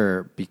left he's-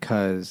 her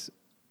because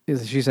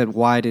she said,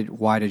 why did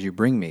you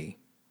bring me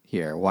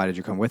here? Why did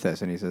you come with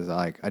us? And he says,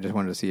 like, I just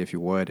wanted to see if you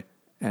would.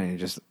 And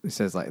he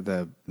says, like,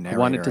 the I narrator,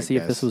 wanted to see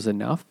if guess. this was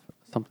enough,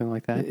 something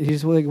like that. He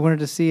just like, wanted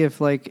to see if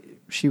like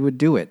she would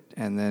do it.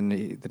 And then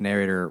the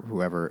narrator,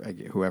 whoever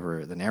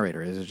the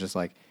narrator is just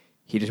like,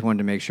 he just wanted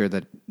to make sure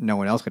that no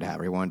one else could have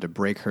her. He wanted to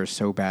break her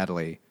so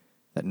badly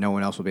that no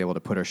one else would be able to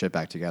put her shit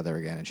back together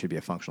again and she'd be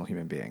a functional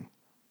human being.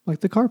 Like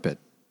the carpet.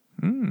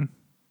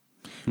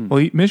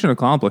 Well, mission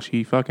accomplished.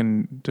 He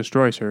fucking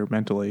destroys her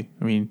mentally.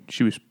 I mean,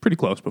 she was pretty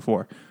close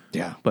before.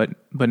 Yeah. But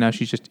now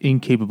she's just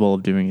incapable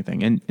of doing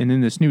anything. And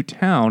in this new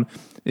town,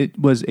 it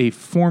was a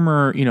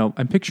former,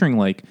 I'm picturing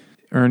like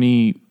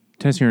Tennessee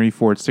Ernie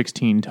Ford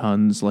 16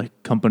 tons,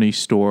 like company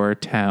store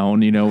town,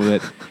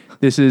 that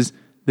this is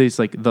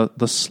like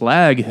the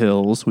Slag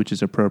Hills, which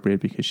is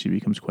appropriate because she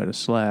becomes quite a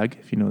slag,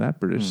 if you know that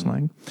British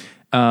slang.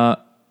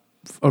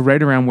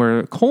 Right around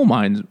where coal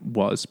mine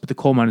was, but the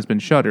coal mine has been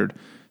shuttered.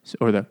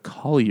 Or the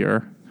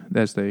collier,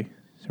 is that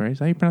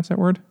how you pronounce that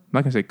word? I'm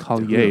not going to say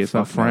collier, it's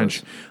not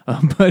French.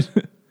 But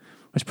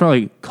it's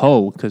probably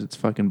coal because it's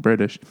fucking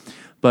British.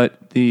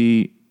 But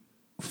the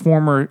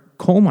former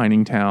coal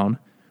mining town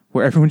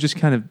where everyone just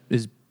kind of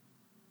is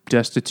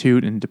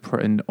destitute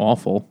and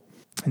awful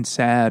and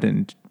sad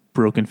and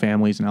broken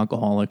families and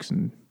alcoholics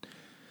and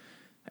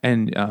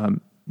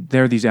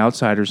they're these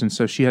outsiders. And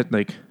so she had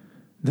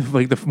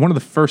one of the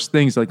first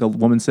things like a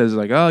woman says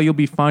like, oh, you'll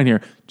be fine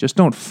here. Just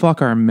don't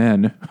fuck our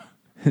men.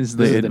 This is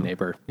the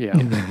neighbor.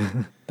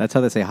 Yeah. That's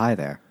how they say hi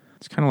there.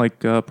 It's kind of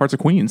like parts of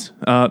Queens.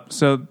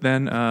 So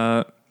then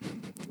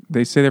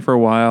they stay there for a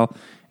while,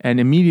 and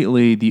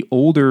immediately the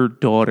older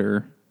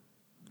daughter,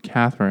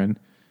 Catherine,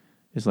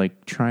 is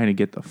like trying to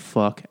get the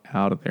fuck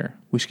out of there.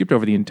 We skipped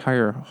over the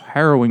entire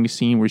harrowing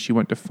scene where she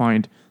went to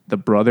find the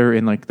brother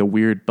in like the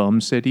weird bum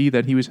city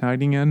that he was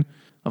hiding in,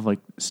 of like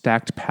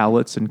stacked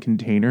pallets and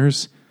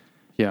containers.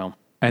 Yeah.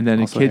 And then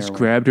Also the kids heroin.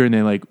 grabbed her and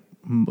they like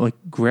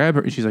grab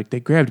her. She's like, they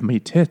grabbed me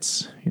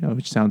tits,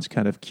 which sounds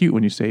kind of cute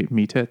when you say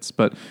me tits,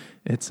 but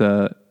it's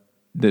the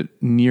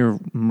near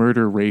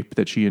murder rape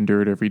that she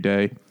endured every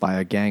day. By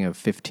a gang of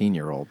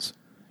 15-year-olds.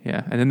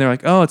 Yeah. And then they're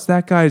like, oh, it's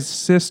that guy's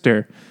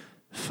sister.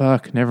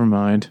 Fuck, never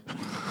mind.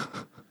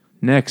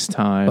 Next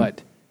time.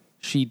 But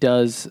she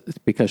does,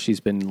 because she's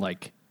been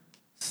like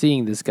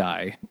seeing this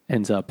guy,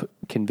 ends up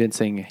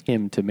convincing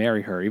him to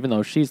marry her, even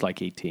though she's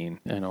like 18,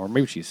 or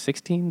maybe she's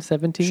 16,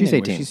 17. She's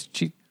Anyway,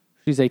 18.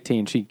 She's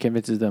 18. She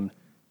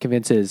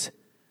convinces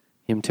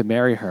him to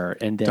marry her,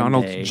 and then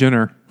Donald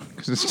Jenner,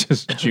 because it's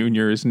just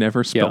Junior is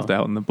never spelled Yeah.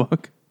 out in the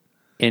book.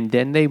 And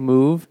then they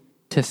move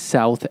to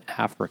South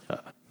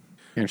Africa.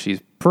 And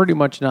she's pretty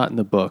much not in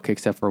the book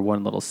except for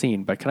one little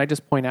scene. But can I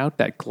just point out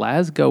that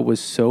Glasgow was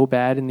so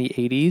bad in the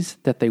 80s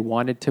that they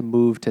wanted to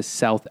move to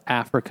South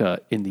Africa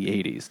in the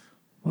 80s.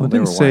 Well, it they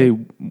didn't were say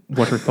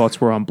what her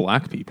thoughts were on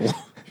black people.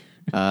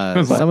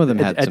 Some of them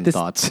had at some this-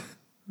 thoughts.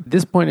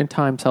 This point in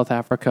time, South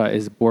Africa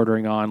is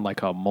bordering on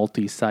like a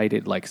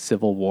multi-sided like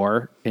civil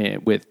war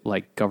with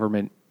like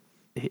government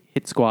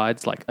hit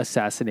squads like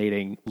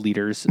assassinating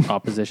leaders,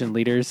 opposition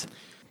leaders.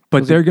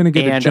 But they're going to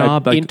get a and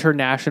job. Like,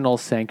 international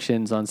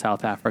sanctions on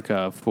South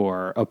Africa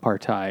for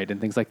apartheid and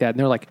things like that. And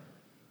they're like,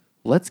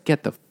 let's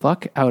get the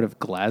fuck out of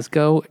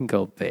Glasgow and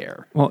go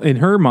there. well, in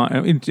her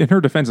mind, in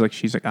her defense, like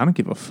she's like, I don't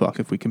give a fuck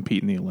if we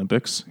compete in the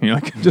Olympics.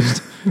 Like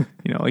just,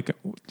 like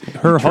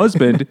her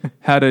husband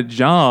had a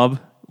job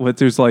what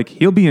there's like,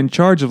 he'll be in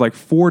charge of like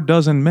 4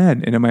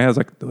 men. And in my head, I was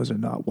like, those are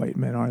not white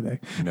men, are they?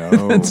 No.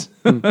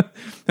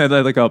 Had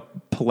like a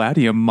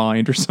palladium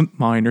mine or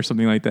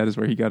something like that is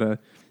where he got a,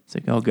 it's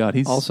like, oh God,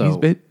 he's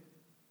bit.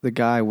 The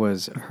guy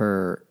was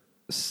her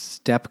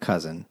step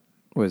cousin,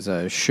 was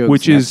a Shug's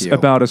which nephew. is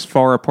about as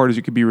far apart as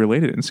you could be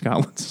related in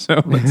Scotland.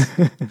 So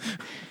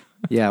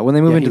yeah, when they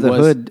move into he the was-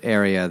 hood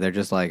area, they're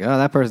just like, oh,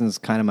 that person's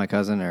kind of my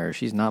cousin, or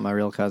she's not my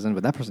real cousin,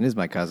 but that person is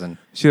my cousin.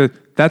 she said,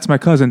 that's my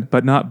cousin,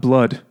 but not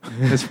blood.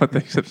 That's what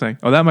they kept saying.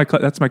 Oh,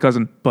 that's my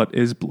cousin, but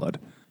is blood.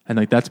 And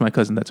like, that's my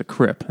cousin, that's a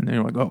Crip. And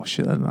they're like, oh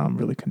shit, I'm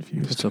really They're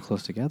confused. so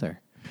close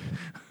together.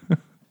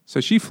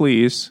 So she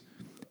flees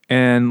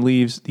and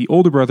leaves the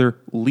older brother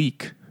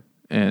Leek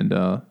and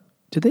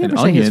Did they an ever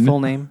say his onion. full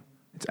name?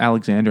 It's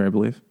Alexander, I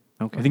believe.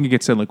 Okay. I think it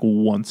gets said like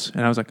once,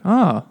 and I was like,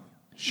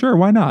 sure,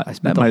 why not? I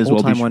spent That the might as whole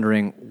well be time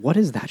wondering, what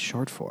is that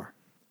short for?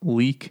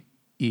 Leek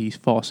E.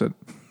 Fawcett.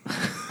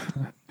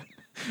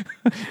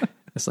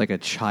 It's like a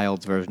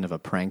child's version of a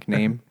prank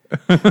name.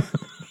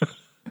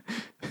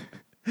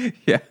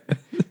 Yeah.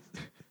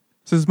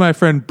 This is my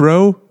friend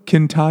Bro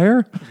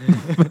Kintyre.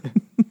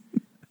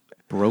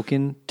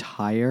 Broken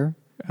tire?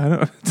 I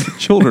don't know. It's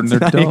children, they're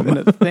Not dumb. even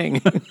a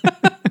thing.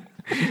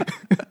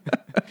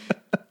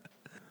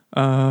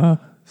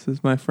 This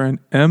is my friend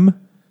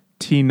M.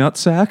 T.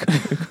 Nutsack.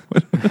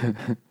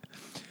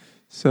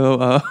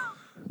 So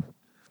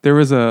there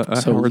was a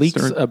So Howard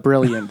Leek's Stern- a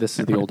brilliant. This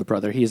is the older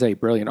brother. He's a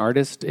brilliant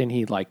artist, and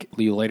he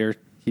you later.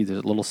 He's a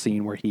little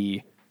scene where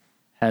he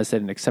has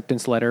an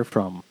acceptance letter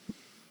from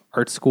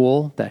art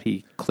school that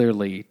he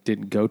clearly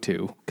didn't go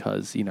to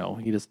because he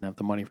doesn't have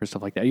the money for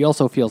stuff like that. He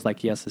also feels like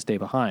he has to stay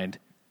behind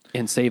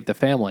and save the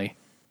family.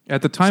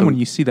 At the time when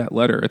you see that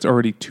letter, it's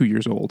already 2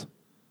 years old.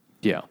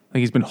 Yeah, Like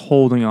he's been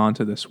holding on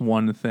to this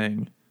one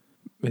thing.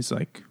 It's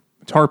like,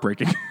 it's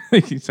heartbreaking.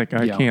 He's like,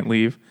 I Yeah. can't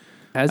leave.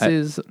 as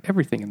is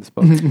everything in this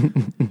book.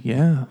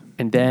 Yeah.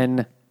 And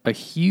then a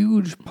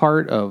huge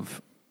part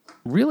of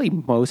really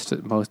most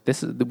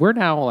this is we're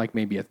now like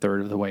maybe a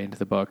third of the way into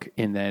the book,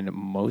 and then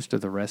most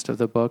of the rest of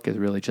the book is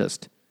really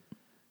just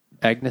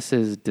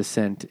Agnes's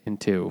descent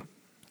into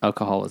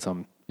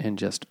alcoholism and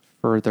just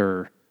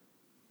further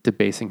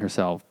debasing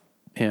herself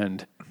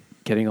and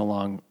getting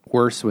along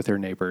worse with her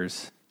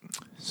neighbors.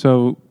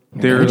 So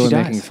They're there's really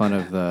dies. making fun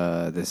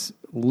of this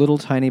little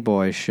tiny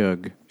boy,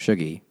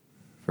 Shuggie,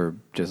 for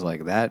just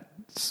like, that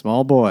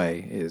small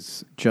boy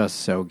is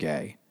just so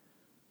gay.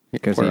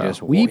 Because he Or,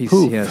 just "Wee he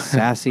poof." has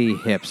sassy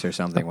hips or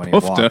something when he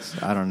Poofta.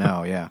 walks. I don't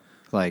know. Yeah,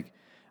 like,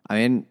 I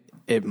mean,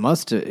 he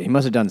must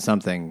have done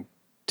something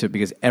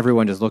because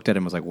everyone just looked at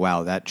him and was like,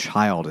 "Wow, that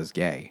child is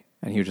gay,"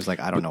 and he was just like,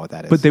 "I don't know what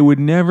that is." But they would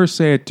never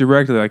say it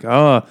directly, like,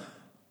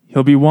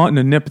 he'll be wanting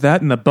to nip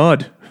that in the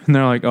bud. And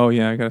they're like, oh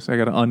yeah, I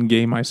gotta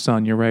ungay my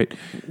son. You're right.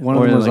 one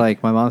of Or them was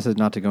like, "My mom says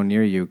not to go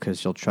near you because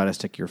she'll try to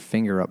stick your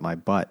finger up my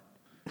butt."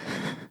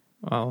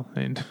 well,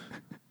 and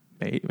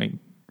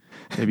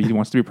maybe he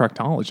wants to be a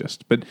proctologist,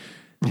 but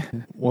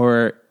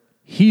or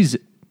he's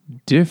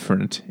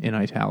different in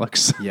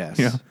italics. Yes,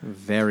 You know?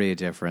 very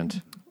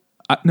different.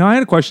 Now I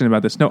had a question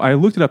about this. No, I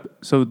looked it up.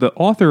 So the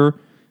author,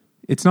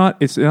 it's not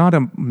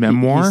a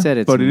memoir. He said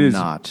it's but it is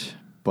not,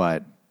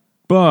 but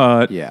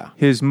But Yeah.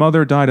 his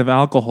mother died of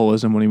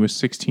alcoholism when he was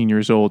 16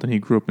 years old, and he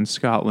grew up in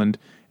Scotland,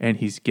 and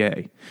he's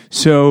gay.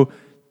 So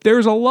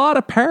there's a lot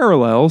of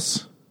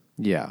parallels.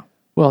 yeah.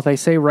 Well, they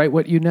say write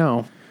what you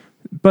know.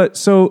 But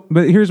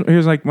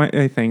here's like my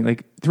thing.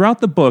 Like throughout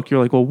the book, you're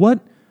like, well,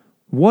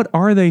 what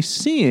are they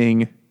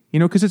seeing?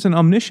 Because it's an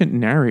omniscient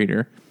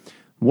narrator.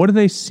 What are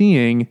they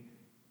seeing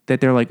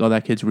that they're like, oh,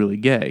 that kid's really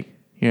gay?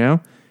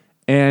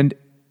 And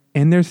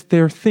there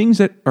are things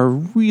that are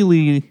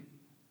really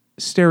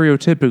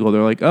stereotypical.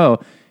 They're like, oh,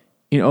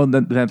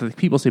 that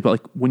people say, but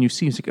like when you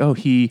see, it's like, oh,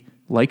 he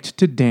liked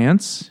to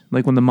dance.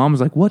 Like when the mom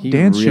was like, what He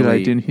dance should I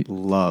really do?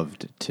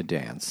 loved to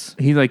dance.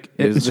 He like,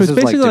 This so it's is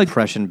basically like like,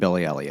 Depression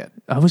Billy Elliot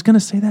I was going to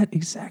say that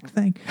exact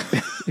thing.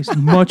 It's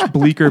much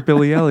bleaker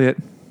Billy Elliot.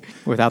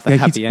 without the Yeah,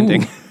 happy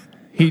ending.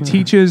 He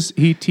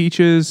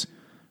teaches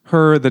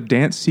her the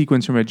dance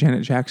sequence from a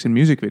Janet Jackson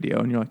music video,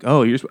 and you're like,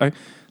 oh,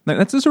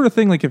 that's the sort of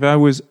thing. Like if I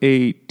was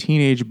a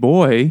teenage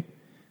boy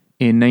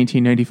in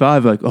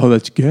 1995, like, oh,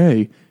 that's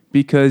gay,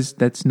 because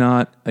that's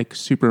not like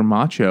super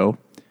macho.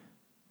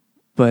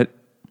 But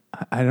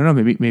I don't know.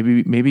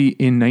 Maybe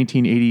in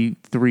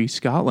 1983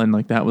 Scotland,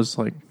 like that was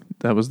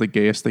the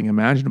gayest thing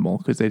imaginable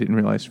because they didn't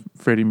realize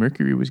Freddie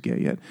Mercury was gay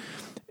yet,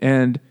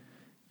 and.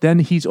 Then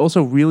he's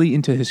also really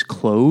into his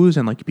clothes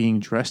and like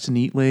being dressed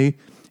neatly.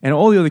 And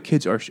all the other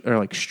kids are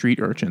like street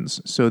urchins.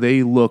 So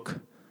they look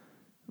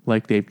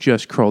like they've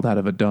just crawled out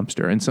of a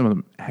dumpster. And some of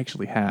them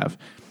actually have.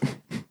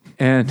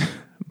 And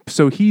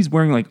so he's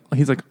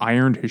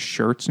ironed his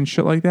shirts and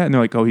shit like that. And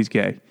they're like, oh, he's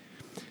gay.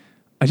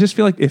 I just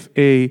feel like if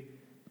a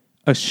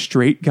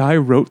straight guy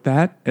wrote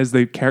that as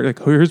the character,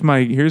 like,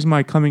 oh, here's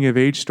my coming of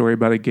age story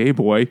about a gay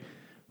boy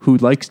who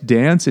likes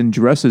dance and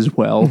dresses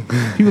well,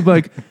 people would be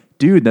like,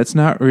 dude, that's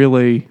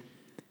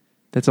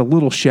a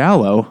little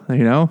shallow,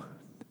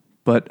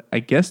 But I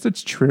guess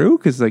that's true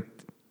because like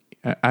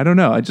I don't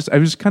know. I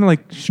was kind of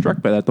like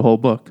struck by that the whole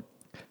book.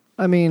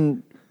 I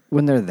mean,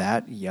 when they're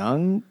that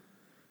young,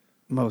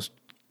 most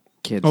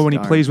kids. Oh, when he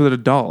aren't. plays with a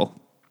doll.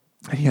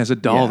 He has a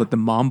doll Yeah. that the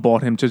mom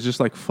bought him to just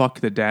like fuck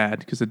the dad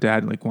because the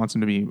dad like wants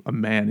him to be a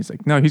man. He's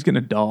like, no, he's getting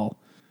a doll.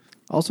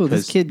 Also,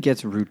 this kid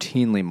gets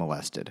routinely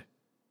molested,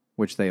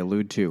 which they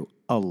allude to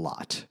a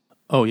lot.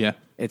 Oh, yeah.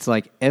 It's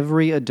like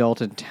every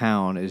adult in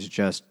town is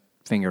just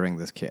fingering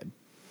this kid.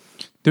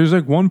 There's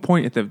like one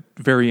point at the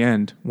very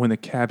end when the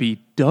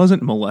cabbie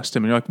doesn't molest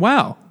him, and you're like,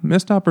 wow,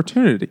 missed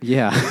opportunity.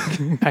 Yeah.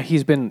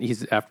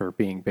 He's after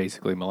being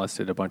basically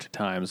molested a bunch of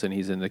times, and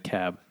he's in the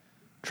cab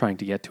trying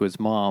to get to his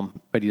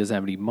mom, but he doesn't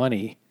have any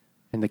money.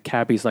 And the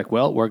cabbie's like,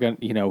 well, we're going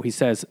to, he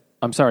says,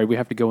 I'm sorry, we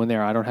have to go in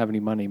there. I don't have any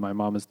money. My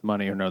mom has the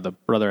money, or no, the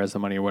brother has the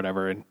money or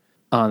whatever. And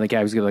the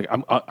cabbie's like,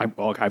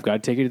 I've got to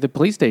take you to the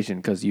police station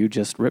because you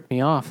just ripped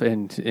me off.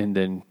 And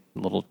then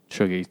little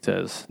Shuggie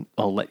says,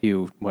 I'll let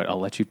you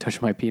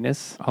touch my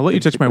penis. I'll let you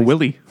touch my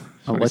willy.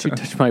 I'll let you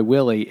touch my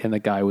willy. And the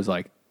guy was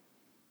like,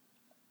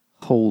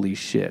 holy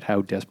shit,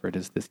 how desperate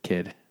is this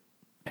kid?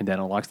 And then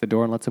unlocks the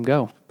door and lets him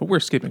go. But we're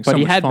skipping. But so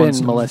he much had fun been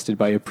stuff. molested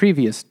by a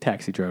previous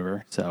taxi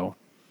driver, so.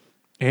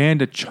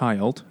 And a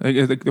child.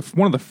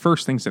 One of the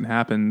first things that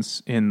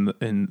happens in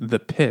the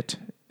pit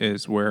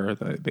is where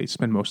they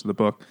spend most of the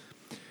book,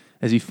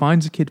 as he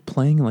finds a kid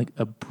playing like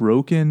a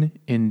broken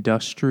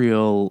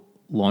industrial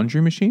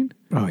laundry machine.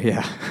 Oh,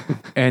 yeah.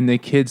 And the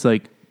kid's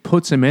like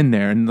puts him in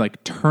there and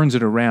like turns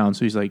it around,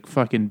 so he's like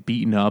fucking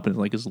beaten up and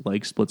like his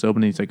leg splits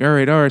open. And he's like, all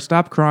right,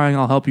 stop crying,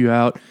 I'll help you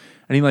out.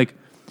 And he like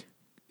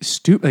he's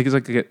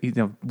like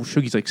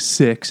Shuggie's like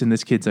 6 and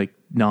this kid's like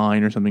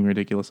 9 or something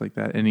ridiculous like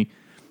that. And he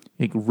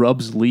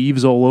rubs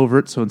leaves all over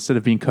it, so instead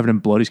of being covered in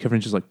blood, he's covered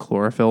in just like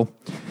chlorophyll.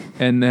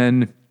 And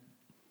then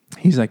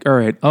he's like, all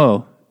right,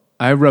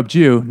 I rubbed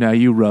you, now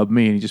you rub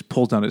me. And he just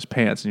pulls down his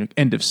pants, and you're like,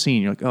 end of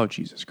scene. You're like, oh,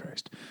 Jesus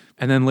Christ.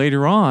 And then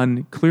later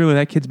on, clearly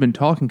that kid's been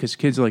talking because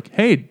kids are like,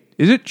 hey,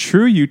 is it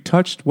true you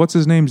touched what's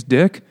his name's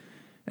dick?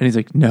 And he's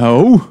like,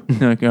 no.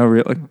 And like, oh,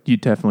 really? Like, you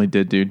definitely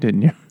did, dude,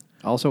 didn't you?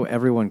 Also,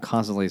 everyone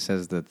constantly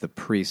says that the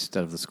priest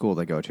of the school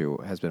they go to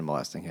has been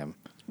molesting him.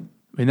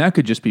 I mean, that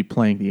could just be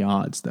playing the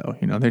odds, though.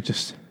 They're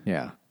just...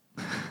 Yeah.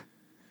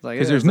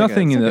 Because there's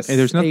nothing in the...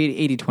 There's no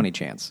 80-20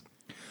 chance.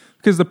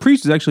 Because the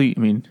priest is actually... I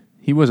mean,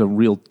 he was a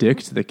real dick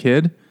to the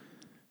kid.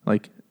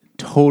 Like,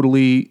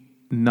 totally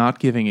not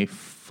giving a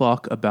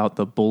fuck about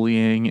the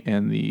bullying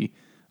and the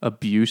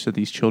abuse that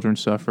these children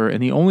suffer.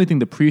 And the only thing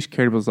the priest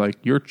cared about was like,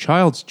 your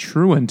child's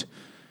truant.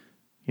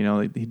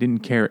 Like, he didn't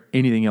care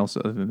anything else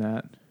other than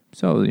that.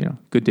 So,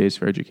 good days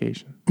for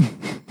education.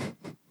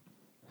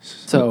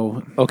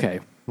 So, okay,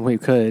 we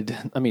could,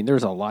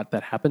 there's a lot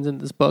that happens in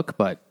this book,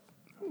 but...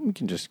 We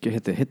can just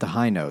hit the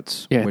high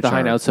notes. Yeah, which the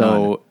high are notes. none.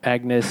 So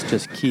Agnes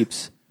just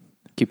keeps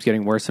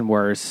getting worse and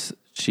worse.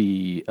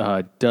 She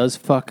does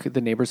fuck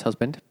the neighbor's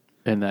husband,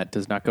 and that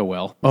does not go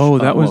well. Oh,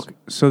 that was...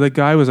 So the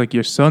guy was like,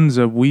 your son's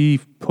a wee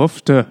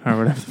poofta, or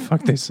whatever the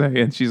fuck they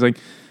say. And she's like,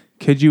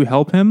 could you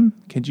help him?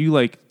 Could you,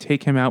 like,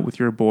 take him out with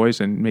your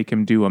boys and make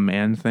him do a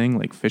man thing,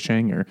 like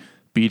fishing or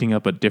beating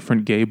up a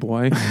different gay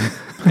boy?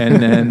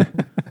 And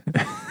then...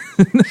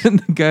 and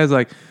the guy's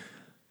like,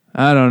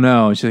 I don't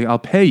know. And she's like, I'll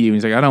pay you. And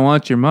he's like, I don't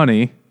want your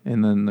money.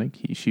 And then like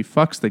she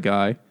fucks the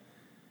guy,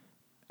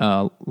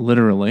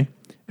 literally.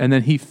 And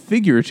then he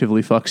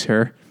figuratively fucks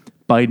her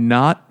by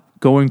not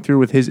going through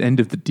with his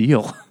end of the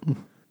deal.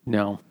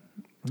 No.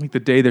 Like the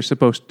day they're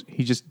supposed to,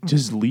 he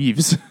just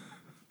leaves.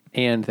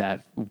 And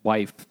that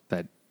wife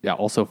that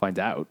also finds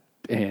out.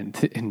 And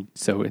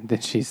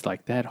then she's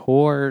like, that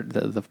whore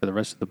for the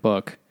rest of the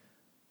book,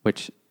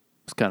 which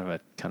was kind of a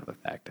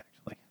fact,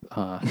 actually.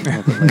 A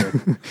little bit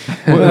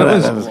later.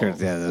 That was good.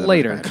 Yeah, that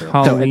Later. was true.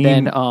 So, and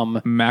then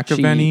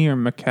McAvenny or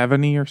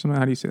McAvenny or something.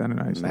 How do you say that? I don't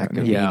know how you say that.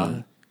 McAvenny.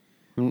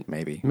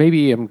 Yeah.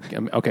 Maybe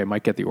I'm okay. I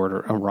might get the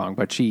order wrong,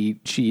 but she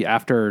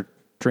after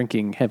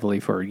drinking heavily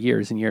for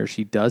years and years,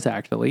 she does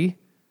actually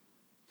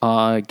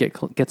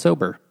get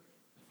sober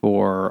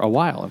for a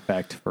while. In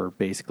fact, for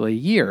basically a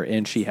year,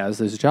 and she has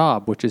this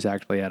job, which is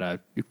actually at a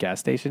gas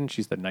station.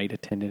 She's the night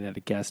attendant at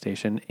a gas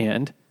station,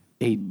 and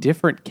a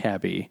different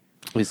cabbie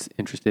was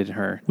interested in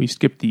her. We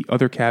skipped the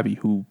other cabbie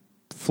who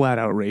flat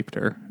out raped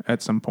her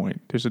at some point.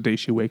 There's a day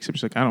she wakes up,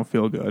 she's like, I don't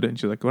feel good. And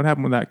she's like, what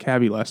happened with that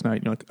cabbie last night?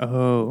 And you're like,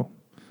 oh,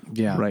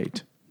 yeah,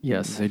 right.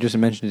 Yes. They just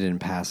mentioned it in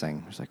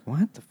passing. I was like,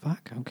 what the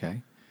fuck?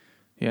 Okay.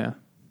 Yeah.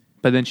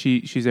 But then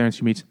she's there and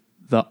she meets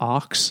the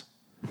ox.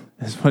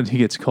 That's what he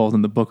gets called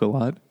in the book a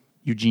lot.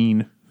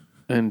 Eugene.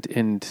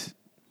 And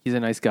he's a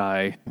nice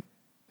guy,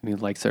 and he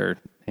likes her,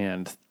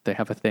 and they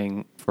have a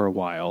thing for a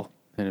while.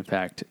 And in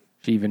fact,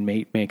 she even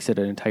makes it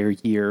an entire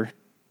year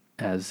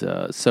as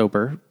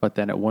sober. But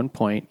then at one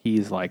point,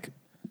 he's like,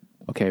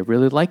 okay, I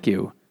really like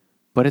you,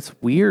 but it's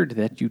weird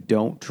that you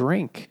don't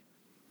drink.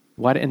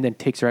 What? And then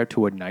takes her out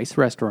to a nice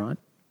restaurant.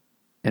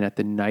 And at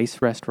the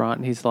nice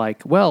restaurant, he's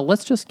like, well,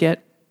 let's just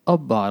get a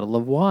bottle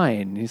of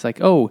wine. And he's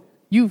like, oh,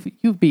 you've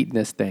beaten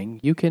this thing.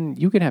 You can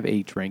have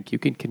a drink. You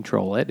can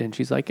control it. And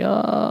she's like,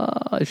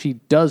 she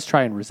does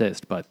try and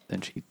resist, but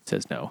then she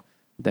says no.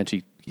 Then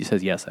she he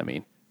says yes,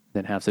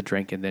 then has a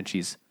drink, and then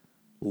she's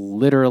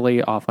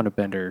literally off on a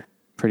bender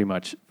pretty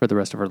much for the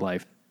rest of her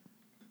life.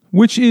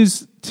 Which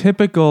is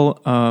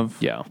typical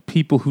of Yeah.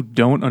 people who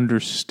don't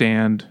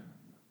understand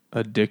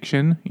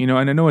addiction. And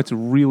I know it's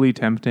really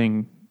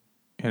tempting,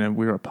 and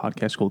we're a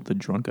podcast called The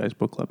Drunk Guys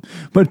Book Club,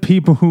 but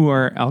people who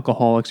are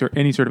alcoholics or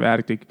any sort of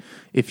addict,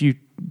 if you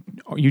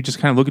just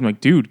kind of look at them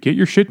like, dude, get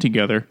your shit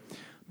together.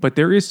 But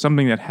there is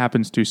something that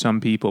happens to some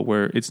people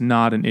where it's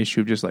not an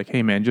issue of just like,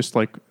 hey man, just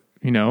like,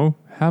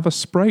 have a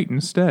Sprite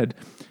instead,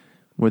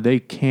 where they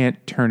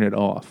can't turn it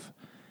off.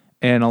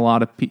 And a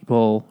lot of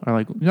people are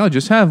like, no,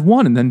 just have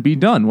one and then be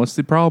done. What's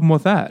the problem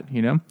with that?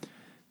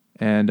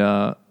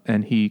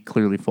 And he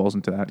clearly falls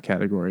into that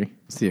category.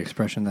 It's the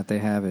expression that they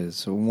have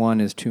is 1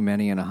 is too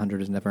many and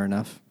 100 is never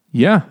enough.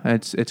 Yeah,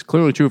 it's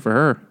clearly true for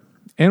her.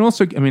 And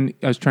also, I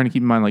was trying to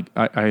keep in mind, like,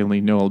 I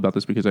only know all about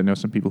this because I know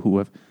some people who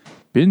have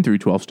been through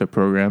 12-step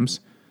programs.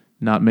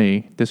 Not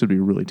me. This would be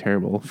really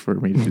terrible for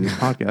me to do this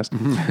podcast.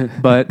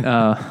 But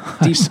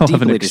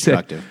Deeply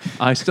destructive.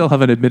 I still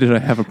haven't admitted I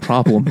have a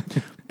problem.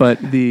 But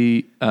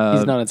he's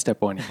not on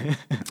step 1.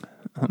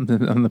 on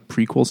the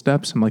prequel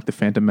steps, I'm like the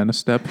Phantom Menace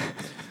step.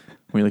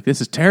 Where you're like,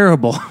 this is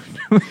terrible.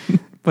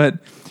 But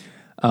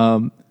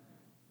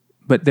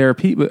there are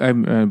people.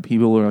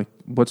 People are like,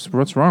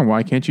 what's wrong?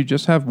 Why can't you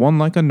just have one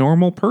like a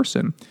normal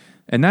person?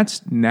 And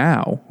that's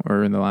now,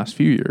 or in the last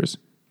few years,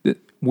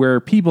 where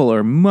people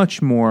are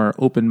much more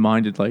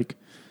open-minded, like,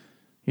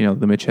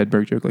 the Mitch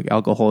Hedberg joke, like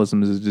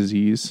alcoholism is a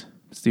disease.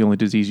 It's the only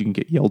disease you can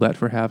get yelled at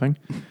for having,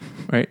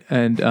 right?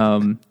 And,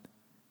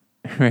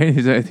 right?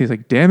 He's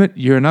like, damn it,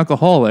 you're an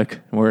alcoholic,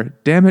 or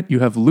damn it, you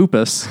have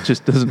lupus.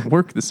 Just doesn't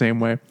work the same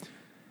way.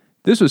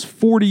 This was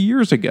 40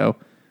 years ago,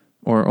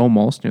 or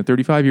almost,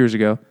 35 years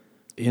ago.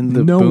 In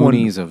the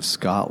boonies of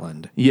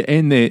Scotland. Yeah,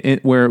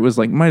 where it was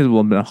like, might as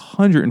well have been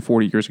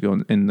 140 years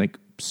ago in like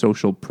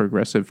social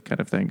progressive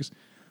kind of things.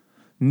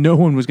 No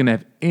one was going to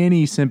have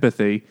any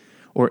sympathy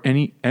or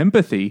any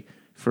empathy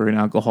for an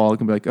alcoholic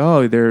and be like,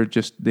 oh,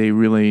 they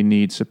really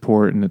need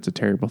support and it's a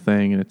terrible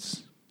thing and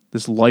it's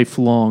this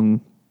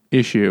lifelong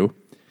issue.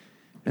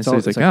 And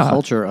it's like a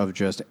culture of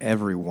just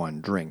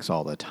everyone drinks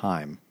all the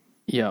time.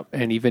 Yep.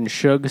 And even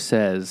Shug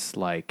says,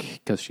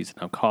 like, because she's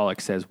an alcoholic,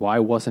 says, why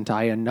wasn't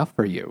I enough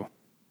for you?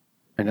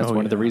 And that's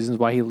one of the reasons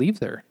why he leaves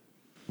her.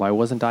 Why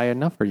wasn't I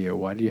enough for you?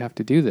 Why do you have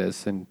to do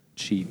this? And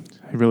I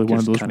really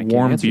wanted those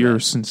warm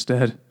beers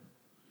instead.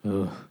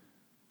 Ugh.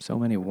 So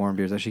many warm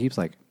beers that she keeps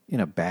like in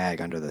a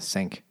bag under the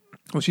sink.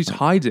 Well, she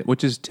hides it,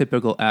 which is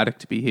typical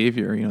addict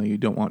behavior. You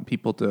don't want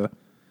people to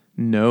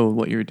know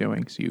what you're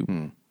doing.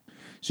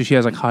 So she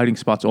has like hiding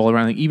spots all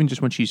around. Like even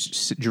just when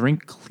she's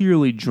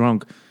clearly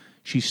drunk,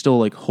 she still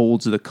like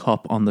holds the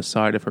cup on the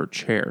side of her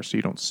chair so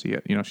you don't see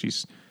it.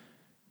 She's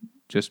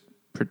just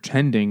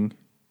pretending.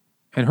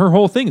 And her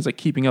whole thing is like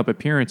keeping up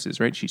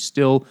appearances, right? She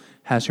still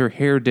has her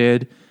hair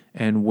did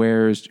and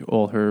wears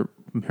all her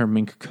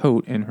mink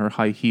coat and her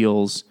high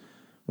heels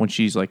when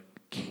she's like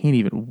can't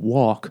even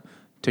walk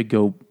to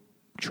go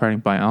try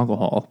and buy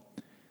alcohol.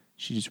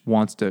 She just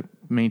wants to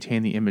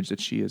maintain the image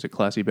that she is a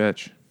classy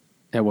bitch.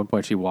 At one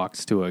point, she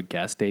walks to a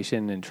gas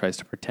station and tries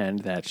to pretend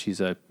that she's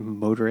a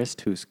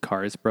motorist whose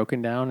car is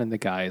broken down, and the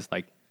guy is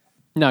like,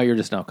 no, you're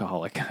just an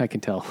alcoholic. I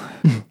can tell.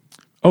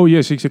 Oh,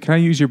 yeah. So he said, can I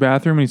use your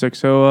bathroom? And he's like,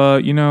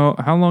 so,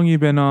 how long you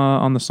been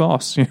on the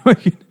sauce? She's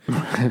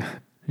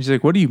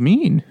like, what do you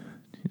mean?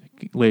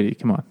 Like, lady,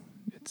 come on.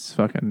 It's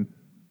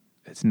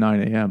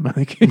 9 a.m.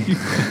 Like,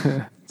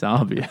 it's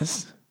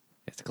obvious.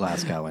 It's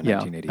Glasgow in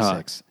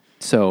 1986.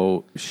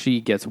 So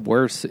she gets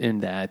worse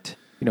in that,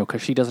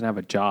 because she doesn't have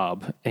a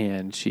job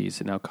and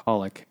she's an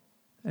alcoholic.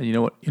 And you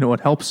know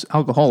what helps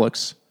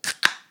alcoholics?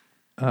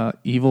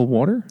 Evil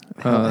water.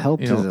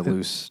 Help is a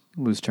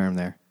loose term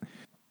there.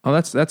 Oh,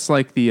 that's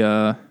like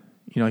the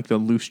like the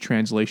loose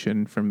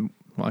translation from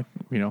like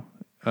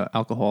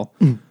alcohol.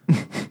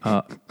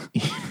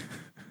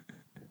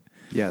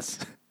 Yes.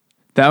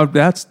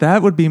 That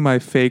would be my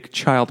fake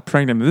child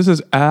pregnant. This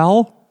is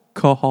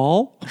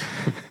alcohol.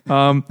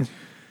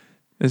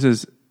 This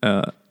is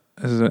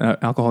an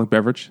alcoholic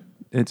beverage.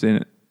 It's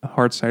in a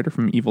hard cider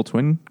from Evil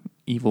Twin,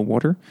 Evil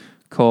Water,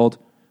 called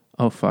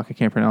I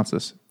can't pronounce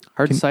this.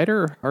 Hard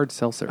cider or hard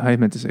seltzer? I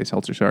meant to say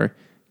seltzer. Sorry.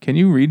 Can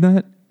you read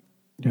that?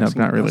 No,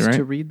 not really. Right?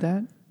 To read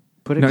that,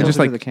 put it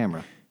closer to the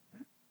camera.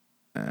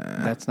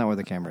 That's not where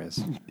the camera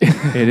is.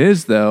 It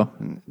is though.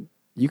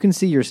 You can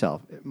see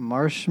yourself.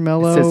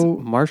 Marshmallow. It says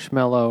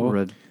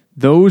marshmallow.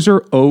 Those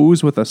are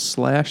O's with a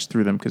slash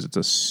through them because it's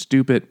a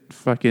stupid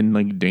fucking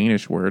like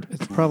Danish word.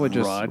 It's probably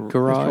just it's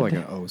probably like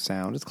an O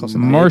sound. It's close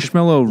enough.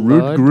 Marshmallow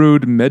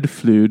Rudgrud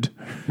Medflud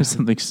or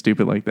something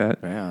stupid like that.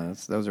 Yeah,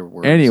 those are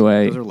words.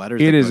 Anyway, those are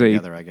letters that go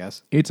together, I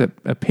guess. It's a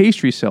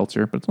pastry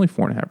seltzer, but it's only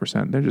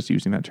 4.5%. They're just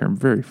using that term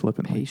very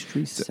flippantly.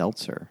 Pastry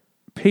seltzer.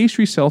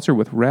 Pastry seltzer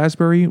with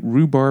raspberry,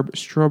 rhubarb,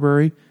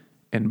 strawberry,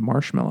 and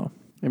marshmallow.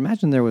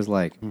 Imagine there was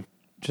like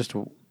just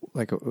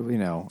like a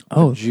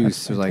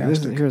juice. It was like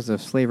here's a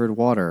flavored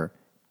water,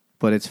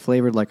 but it's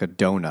flavored like a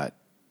donut.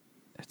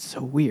 It's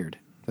so weird,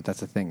 but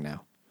that's a thing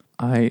now.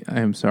 I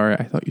am sorry.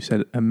 I thought you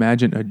said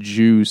imagine a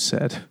Jew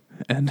said.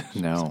 And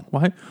No.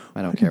 why?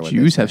 I don't care what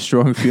Jews they have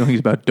strong feelings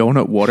about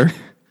donut water.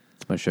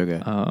 It's my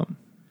sugar.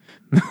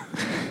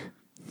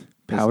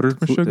 Powdered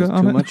There's sugar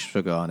on too it. much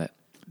sugar on it.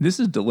 This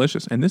is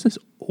delicious, and this is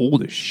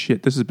old as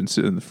shit. This has been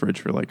sitting in the fridge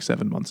for like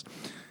 7 months.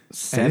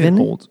 7? And it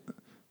holds.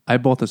 I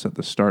bought this at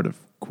the start of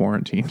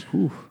quarantine.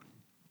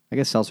 I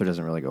guess seltzer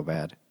doesn't really go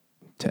bad.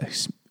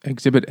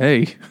 Exhibit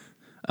A.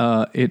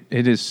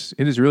 It is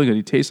really good.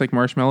 It tastes like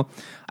marshmallow.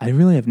 I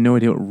really have no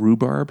idea what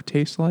rhubarb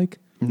tastes like.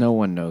 No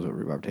one knows what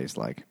rhubarb tastes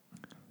like.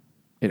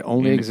 It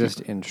only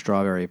exists in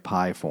strawberry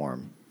pie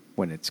form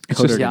when it's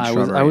coated in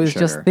strawberry I was and sugar.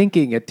 just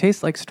thinking it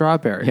tastes like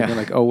strawberry. Yeah. And you're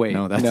like, oh wait,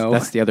 No,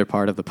 that's the other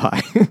part of the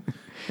pie.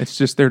 It's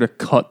just there to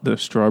cut the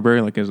strawberry,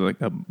 like as like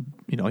a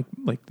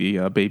like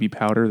the baby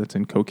powder that's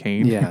in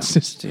cocaine. Yeah, It's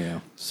just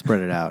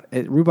spread it out.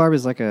 Rhubarb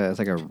is like a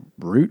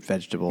root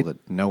vegetable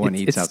that no one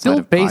eats it's outside still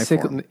of pie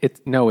form.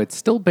 It's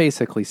still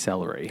basically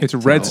celery. it's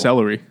red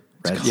celery.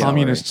 Red It's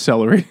communist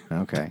celery.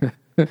 Okay.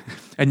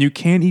 And you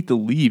can't eat the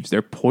leaves;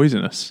 they're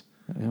poisonous.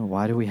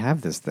 Why do we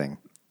have this thing?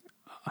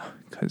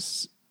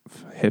 Because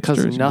because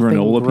hipsters, nothing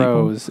granola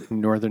grows in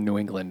northern New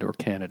England or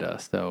Canada.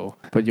 So,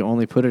 But you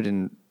only put it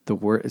in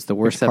it's the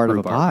worst Except part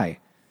rhubarb. of a pie.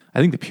 I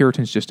think the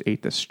Puritans just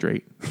ate this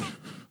straight.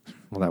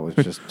 Well, that was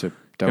just to.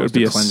 That It was would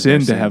be to a cleanse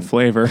sin their to have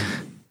flavor. I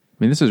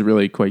mean, this is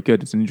really quite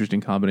good. It's an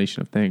interesting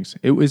combination of things.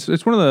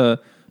 It's one of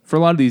the, for a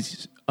lot of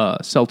these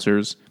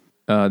seltzers,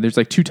 there's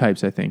like two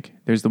types, I think.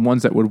 There's the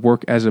ones that would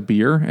work as a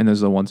beer, and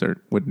there's the ones that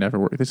would never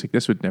work.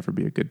 This would never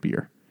be a good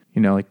beer.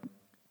 Like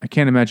I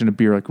can't imagine a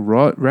beer like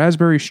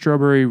raspberry,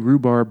 strawberry,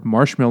 rhubarb,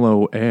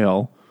 marshmallow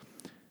ale.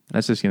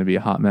 That's just going to be a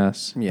hot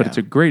mess. Yeah. But it's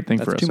a great thing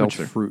That's for a too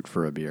seltzer. much fruit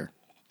for a beer.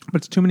 But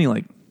it's too many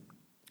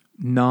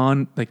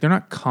they're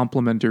not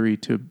complementary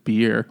to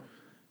beer,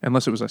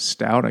 unless it was a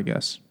stout. I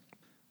guess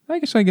they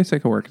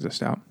could work as a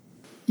stout.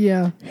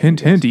 Yeah. Hint,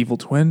 hint, evil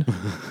twin.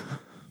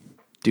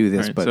 Do this,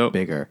 All right, but so-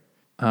 bigger.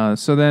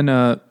 So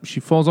then she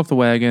falls off the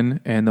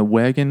wagon, and the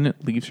wagon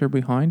leaves her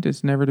behind.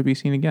 It's never to be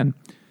seen again.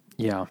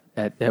 yeah,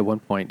 at one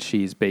point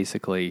she's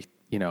basically,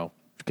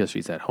 because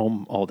she's at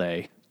home all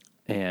day,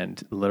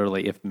 and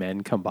literally if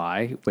men come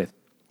by with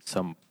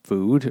some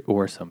food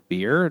or some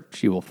beer,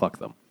 she will fuck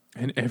them.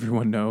 And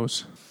everyone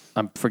knows.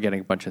 I'm forgetting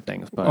a bunch of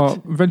things, but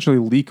Eventually,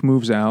 Leek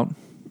moves out.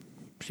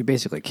 She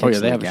basically kicks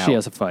Leek out. she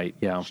has a fight.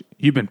 Yeah,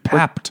 You've been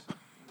papped. I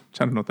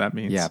don't know what that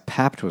means. Yeah,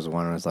 papped was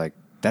one. I was like,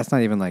 that's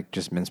not even like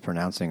just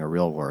mispronouncing a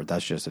real word.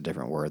 That's just a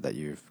different word that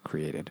you've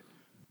created.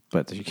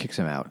 But she kicks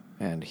him out,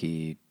 and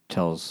he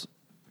tells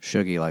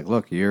Shuggie, like,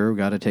 look, you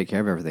got to take care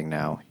of everything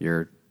now.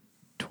 You're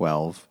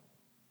 12.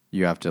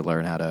 You have to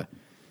learn how to,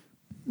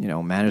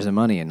 manage the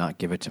money and not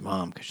give it to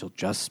mom because she'll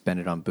just spend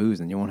it on booze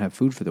and you won't have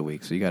food for the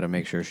week. So you got to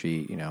make sure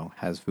she,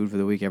 has food for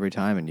the week every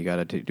time, and you got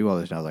to do all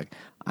this. And I was like,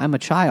 I'm a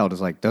child.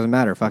 It's like, doesn't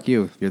matter. Fuck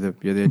you. You're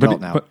the adult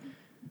now.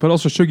 But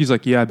also, Shuggie's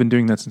like, yeah, I've been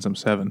doing that since I'm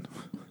 7.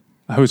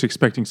 I was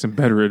expecting some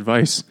better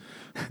advice.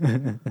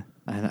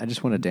 I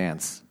just want to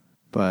dance.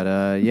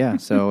 But yeah,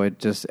 so it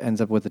just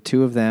ends up with the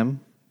two of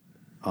them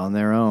on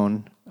their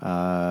own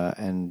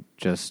and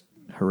just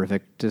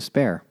horrific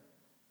despair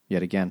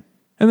yet again.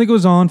 And it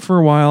goes on for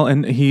a while,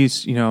 and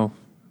he's, He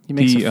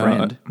makes a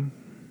friend.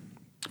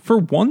 For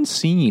one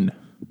scene,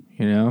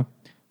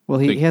 Well,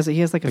 he has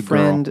like a the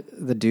friend,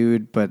 the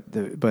dude, but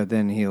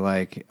then he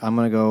like, I'm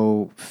gonna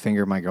go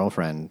finger my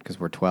girlfriend because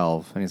we're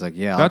 12, and he's like,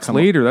 yeah, That's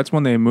later. That's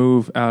when they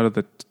move out of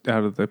the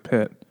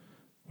pit.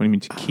 What do you mean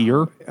to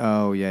Kier?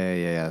 Oh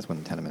yeah. That's when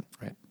the tenement,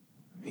 right?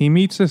 He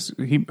meets this.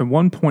 At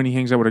one point, he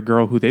hangs out with a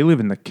girl who they live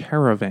in the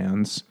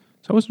caravans.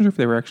 So I wasn't sure if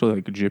they were actually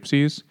like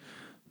gypsies,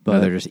 but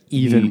No, they're just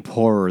even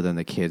poorer than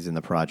the kids in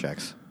the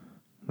projects.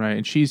 right.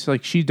 And she's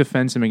like, she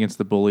defends him against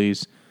the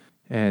bullies,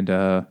 and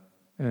then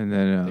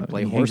They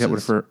play he hangs out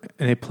with horses. her,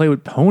 and they play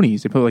with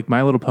ponies. They play like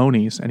My Little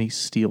Ponies, and he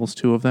steals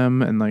 2 of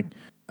them. And like,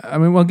 I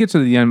mean, we'll get to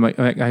the end. Like,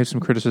 I have some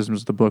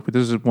criticisms of the book, but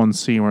this is one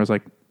scene where I was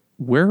like,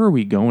 where are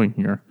we going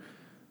here?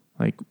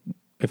 Like,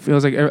 it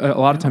feels like a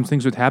lot of times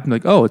things would happen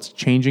like, oh, it's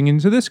changing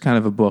into this kind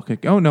of a book.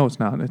 Like, oh, no, it's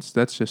not.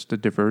 That's just a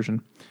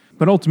diversion.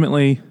 But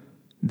ultimately,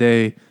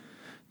 the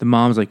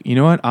mom's like, you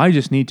know what? I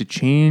just need to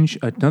change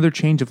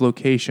of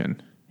location.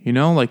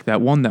 Like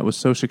that one that was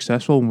so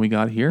successful when we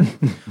got here.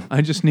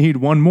 I just need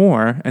one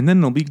more, and then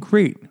it'll be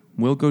great.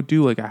 We'll go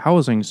do like a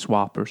housing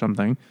swap or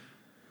something.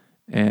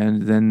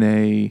 And then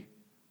they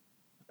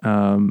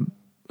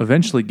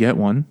eventually get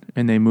one,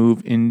 and they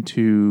move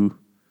into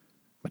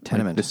A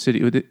tenement. the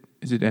city.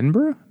 Is it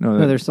Edinburgh?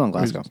 No, they're still in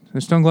Glasgow.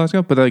 They're still in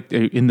Glasgow, but like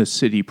they're in the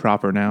city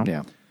proper now.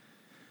 Yeah.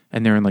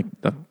 And they're in like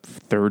the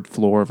 3rd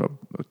floor of a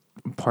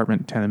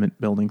apartment tenement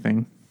building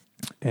thing.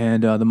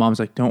 And the mom's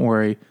like, don't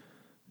worry.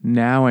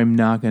 Now I'm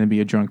not going to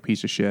be a drunk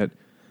piece of shit.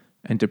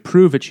 And to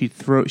prove it, she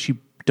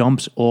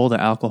dumps all the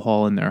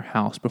alcohol in their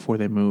house before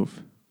they move.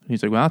 And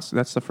he's like, well,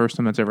 that's the first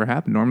time that's ever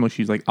happened. Normally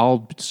she's like,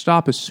 I'll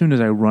stop as soon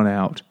as I run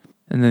out.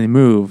 And then they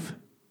move.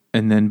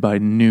 And then by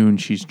noon,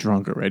 she's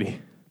drunk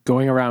already.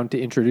 going around to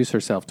introduce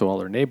herself to all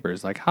her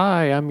neighbors, like,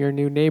 "Hi, I'm your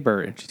new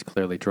neighbor," and she's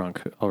clearly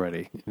drunk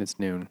already, and it's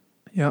noon.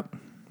 Yep.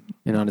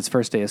 And on his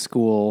first day of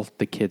school,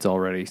 the kids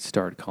already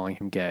start calling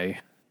him gay.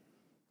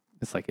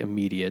 It's like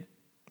immediate.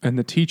 And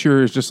the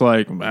teacher is just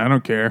like, I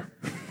don't care.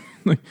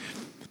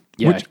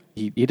 Yeah,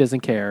 he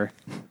doesn't care.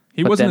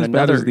 He But wasn't then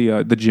as bad as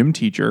the gym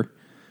teacher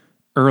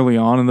early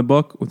on in the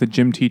book. With the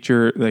gym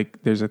teacher,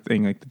 like there's a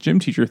thing like the gym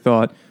teacher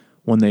thought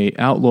when they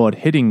outlawed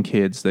hitting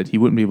kids that he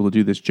wouldn't be able to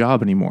do this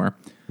job anymore.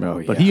 Oh,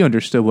 yeah. But he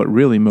understood what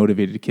really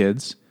motivated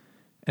kids,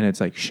 and it's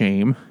like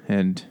shame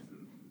and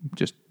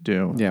just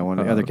do. Yeah, when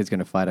the other kid's going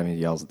to fight him, he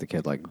yells at the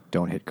kid, like,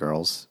 don't hit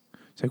girls.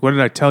 It's like, what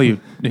did I tell you?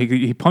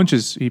 He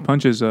punches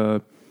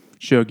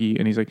Shuggie,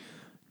 and he's like,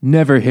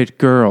 never hit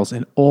girls.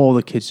 And all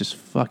the kids just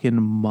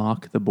fucking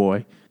mock the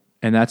boy.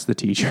 And that's the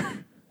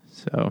teacher.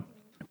 So,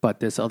 But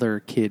this other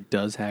kid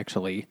does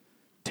actually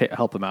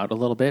help him out a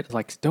little bit.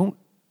 Like, don't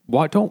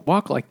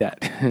walk like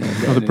that.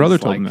 Oh, the brother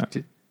told him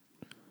that.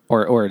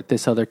 Or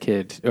this other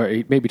kid, or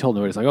he maybe told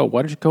him, it's like, oh,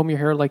 why don't you comb your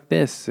hair like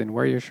this and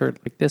wear your shirt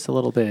like this a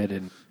little bit?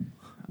 And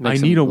I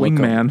need a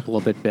wingman. A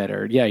little bit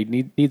better. Yeah, he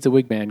needs a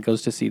wingman.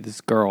 Goes to see this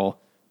girl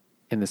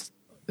and this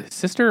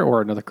sister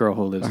or another girl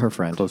who lives her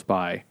friend close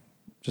by.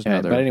 Just But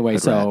another anyway,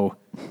 good so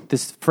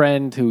this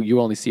friend who you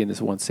only see in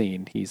this one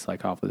scene, he's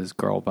like off with his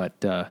girl. But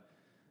the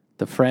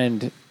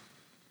friend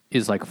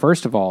is like,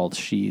 first of all,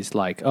 she's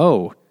like,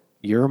 oh,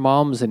 your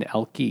mom's an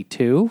Elkie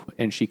too?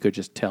 And she could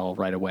just tell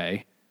right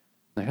away.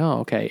 Like, oh,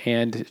 okay.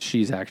 And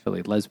she's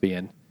actually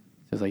lesbian.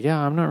 She's like, yeah,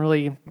 I'm not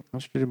really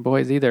interested in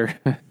boys either.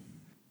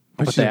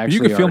 But you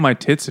can feel my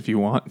tits if you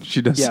want.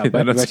 She does say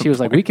that. But she was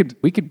like, we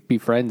could be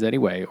friends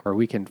anyway, or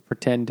we can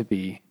pretend to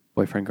be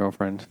boyfriend,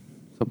 girlfriend,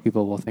 so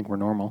people will think we're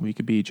normal. We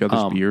could be each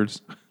other's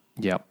beards.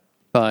 Yep.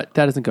 But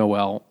that doesn't go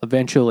well.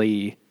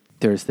 Eventually,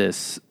 there's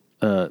this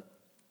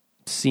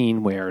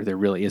scene where there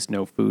really is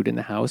no food in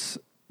the house,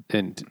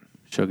 and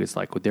Sugar's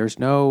like,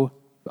 well,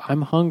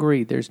 I'm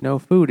hungry, there's no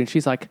food. And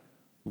she's like,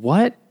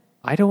 what?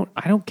 I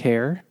don't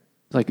care.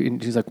 Like,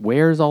 and she's like,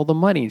 where's all the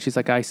money? And she's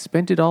like, I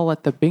spent it all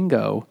at the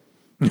bingo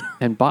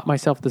and bought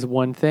myself this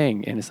one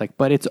thing. And it's like,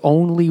 but it's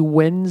only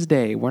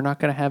Wednesday. We're not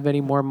going to have any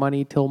more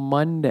money till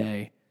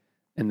Monday.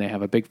 And they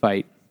have a big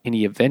fight. And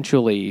he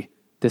eventually,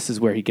 this is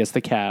where he gets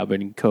the cab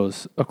and he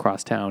goes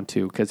across town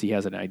too, because he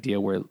has an idea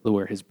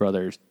where his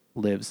brother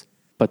lives,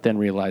 but then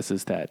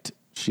realizes that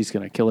she's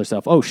going to kill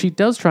herself. Oh, she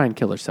does try and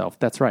kill herself.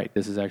 That's right.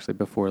 This is actually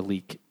before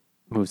Leek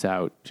moves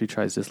out. She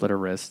tries to slit her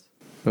wrist.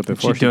 But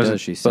before she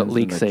does, she sends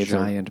Leek them a saves her.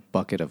 giant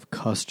bucket of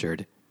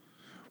custard.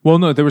 Well,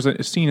 no, there was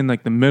a scene in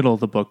like the middle of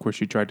the book where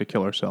she tried to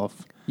kill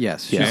herself.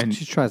 Yes,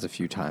 she tries a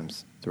few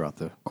times throughout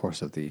the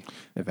course of the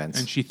events.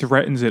 And she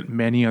threatens it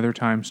many other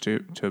times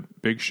to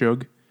Big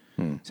Shug,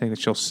 saying that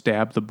she'll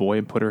stab the boy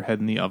and put her head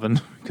in the oven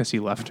because he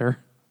left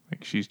her.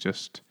 Like, she's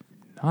just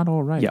not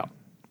all right. Yeah.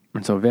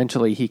 And so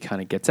eventually he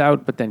kind of gets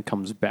out, but then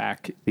comes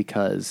back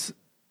because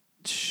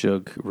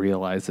Shuggie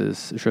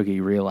realizes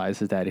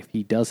that if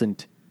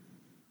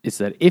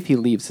he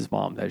leaves his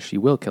mom, that she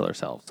will kill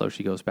herself. So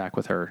she goes back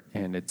with her,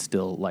 and it's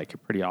still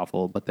like pretty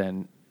awful. But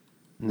then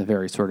in the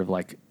very sort of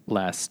like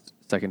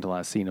second to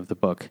last scene of the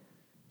book,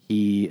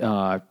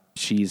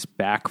 she's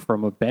back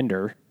from a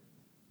bender,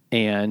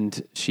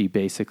 and she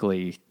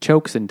basically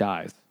chokes and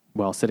dies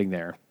while sitting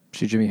there.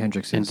 She Jimi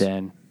Hendrix and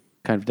then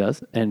kind of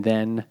does, and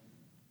then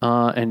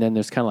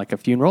there's kind of like a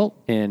funeral,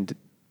 and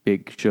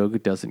Big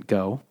Shug doesn't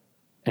go,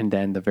 and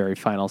then the very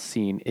final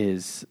scene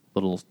is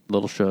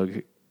little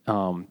Shug.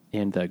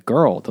 And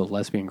the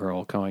lesbian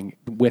girl, going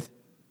with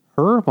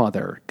her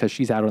mother because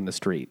she's out on the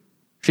street.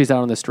 She's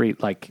out on the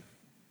street like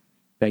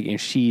begging.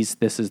 She's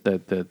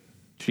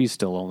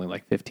still only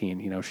like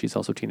 15. She's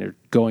also a teenager,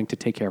 going to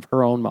take care of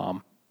her own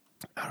mom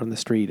out on the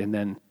street, and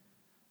then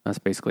that's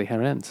basically how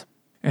it ends.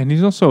 And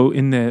he's also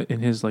in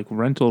his like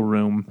rental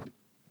room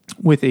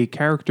with a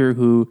character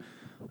who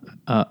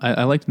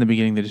I liked in the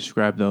beginning. They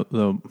described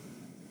the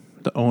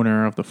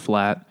owner of the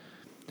flat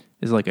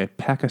is like a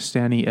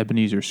Pakistani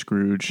Ebenezer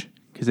Scrooge,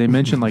 because they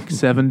mention like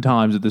 7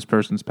 times that this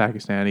person's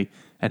Pakistani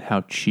and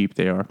how cheap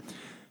they are.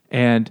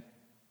 And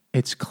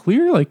it's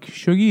clear like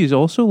Shuggie is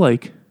also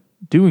like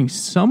doing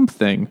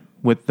something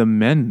with the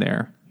men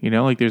there.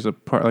 Like there's a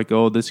part like,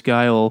 oh, this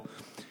guy will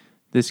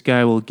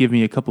give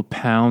me a couple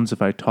pounds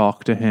if I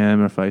talk to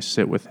him, if I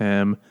sit with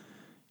him,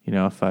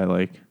 if I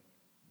like,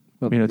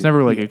 it's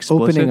never like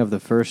explicit. The ending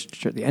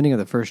of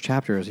the first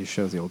chapter is he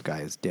shows the old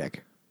guy his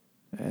dick.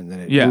 And then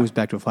it moves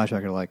back to a flashback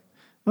and you're like,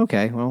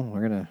 okay, well,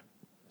 we're going to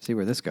see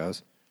where this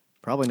goes.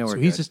 Probably nowhere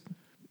good. He's just,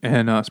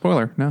 and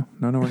spoiler, no,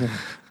 we're good.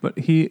 But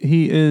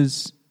he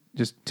is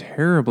just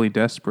terribly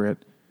desperate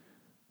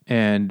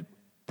and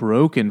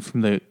broken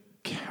from the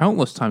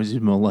countless times he's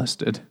been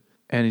molested.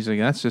 And he's like,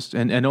 that's just,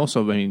 and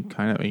also,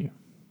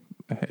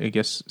 I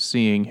guess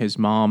seeing his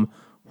mom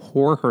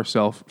whore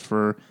herself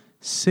for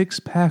 6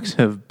 packs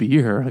of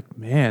beer, like,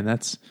 man,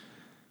 that's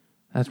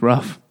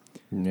rough.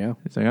 Yeah.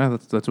 It's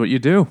like, that's what you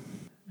do.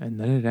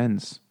 And then it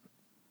ends.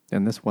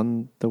 And this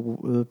won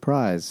the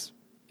prize.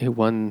 It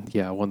won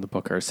the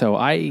Booker. So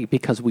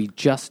because we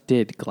just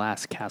did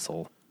Glass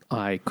Castle,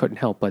 I couldn't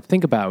help but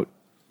think about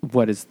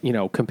what is,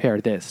 compare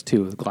this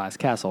to Glass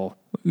Castle.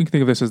 You can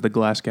think of this as the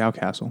Glasgow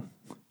Castle.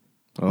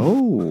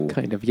 Oh.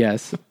 Kind of,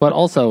 yes. But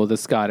also the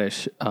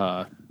Scottish,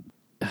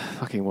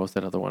 fucking, what was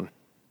that other one?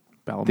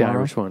 The Balmoral?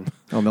 Irish one.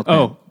 Oh, Milkman.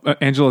 Oh,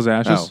 Angela's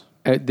Ashes.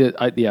 Oh.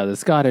 The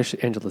Scottish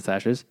Angela's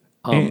Ashes.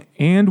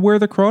 And Where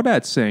the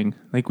Crawdads Sing.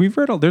 Like, we've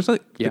read, there's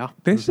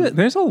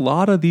a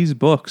lot of these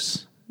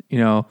books,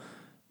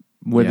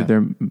 whether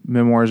they're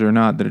memoirs or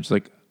not, that it's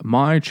like,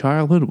 my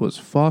childhood was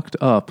fucked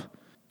up.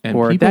 And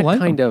or people that like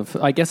kind them. of,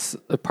 I guess,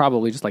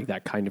 probably just like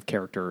that kind of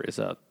character is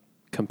a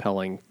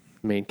compelling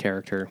main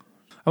character.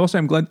 I will say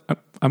I'm glad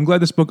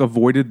this book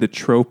avoided the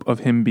trope of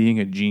him being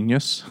a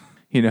genius.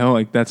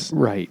 Like that's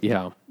Right,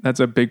 yeah.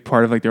 that's a big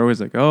part of like they're always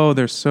like, oh,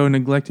 they're so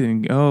neglected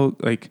and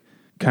like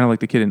kind of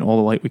like the kid in All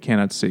the Light We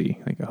Cannot See.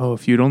 Like, oh,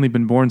 if you'd only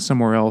been born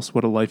somewhere else,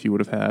 what a life you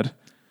would have had.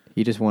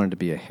 He just wanted to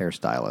be a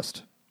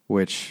hairstylist,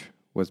 which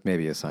was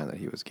maybe a sign that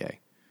he was gay.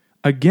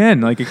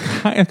 Again, like it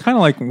kind of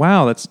like,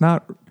 wow, that's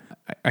not.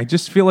 I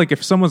just feel like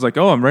if someone's like,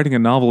 oh, I'm writing a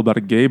novel about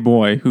a gay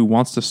boy who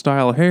wants to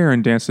style hair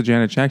and dance to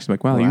Janet Jackson,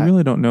 like, wow, you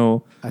really don't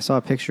know I saw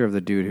a picture of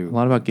the dude who a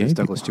lot about gay this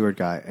people. Douglas Stewart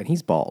guy, and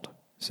he's bald.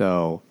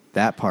 So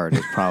that part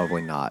is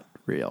probably not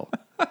real.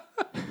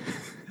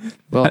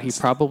 Well, he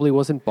probably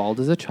wasn't bald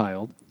as a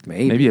child.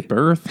 Maybe at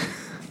birth.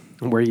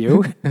 Were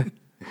you?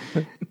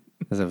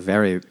 As a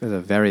very,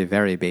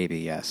 very baby,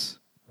 yes.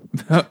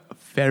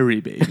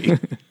 Very baby.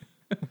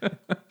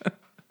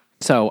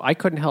 So I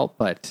couldn't help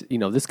but,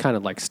 this kind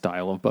of like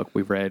style of book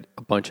we've read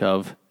a bunch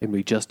of, and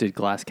we just did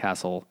Glass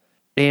Castle.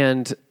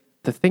 And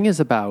the thing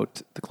is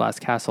about the Glass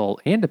Castle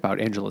and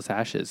about Angela's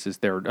Ashes is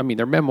they're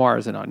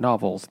memoirs and not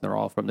novels. And they're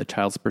all from the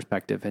child's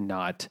perspective and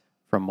not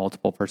from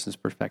multiple persons'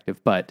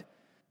 perspective. But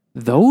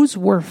those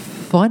were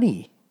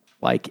funny,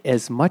 like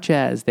as much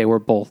as they were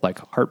both like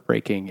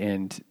heartbreaking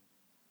and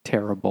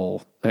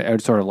terrible,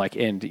 sort of like,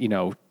 and,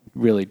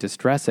 really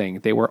distressing.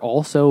 They were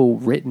also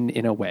written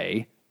in a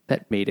way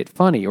that made it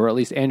funny, or at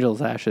least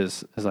Angela's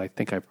Ashes, as I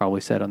think I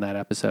probably said on that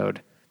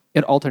episode,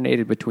 it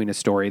alternated between a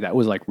story that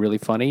was like really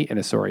funny and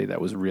a story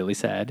that was really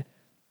sad.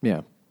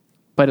 Yeah.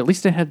 But at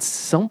least it had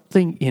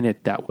something in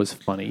it that was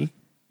funny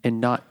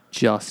and not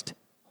just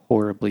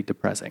horribly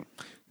depressing.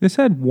 This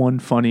had one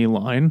funny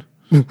line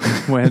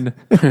when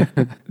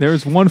there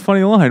was one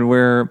funny line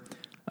where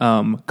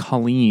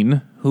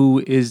Colleen,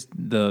 who is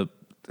the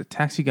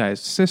taxi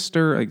guy's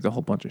sister, like the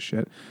whole bunch of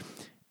shit,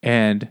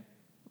 and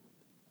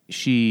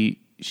she's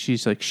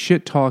like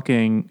shit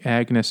talking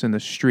Agnes in the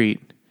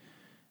street,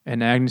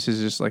 and Agnes is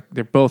just like,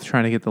 they're both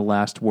trying to get the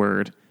last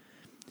word,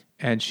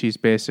 and she's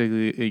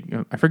basically,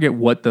 I forget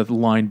what the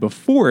line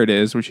before it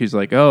is, where she's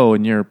like, oh,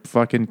 and your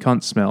fucking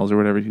cunt smells, or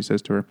whatever she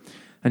says to her,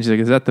 and she's like,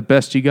 is that the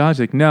best you got?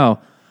 She's like, no,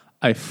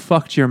 I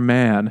fucked your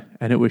man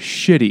and it was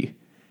shitty,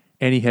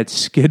 and he had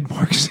skid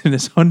marks in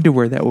his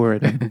underwear that were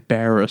an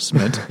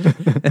embarrassment.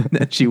 And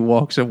then she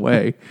walks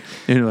away,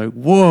 and you're like,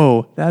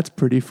 whoa, that's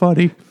pretty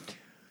funny.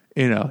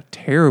 In a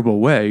terrible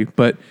way,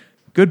 but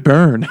good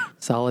burn.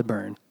 Solid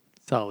burn.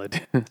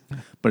 Solid.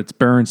 But it's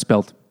burn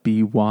spelled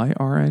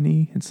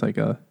Byrne. It's like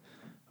a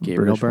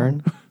Gabriel British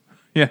Byrne? one.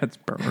 Yeah, it's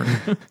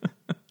burn.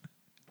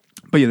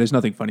 But yeah, there's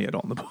nothing funny at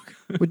all in the book.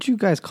 Would you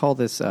guys call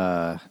this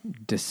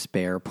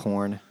despair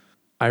porn?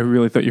 I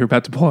really thought you were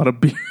about to pull out a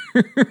beer.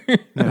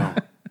 No.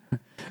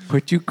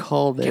 Would you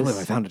call I can't believe I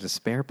this? found a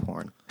despair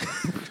porn.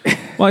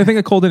 Well, I think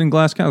I called it in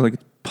Glass Castle, like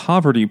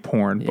poverty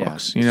porn Yeah,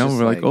 books. it's just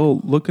We're like,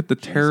 oh, look at the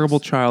terrible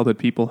childhood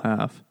people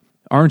have.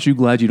 Aren't you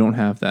glad you don't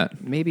have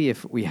that? Maybe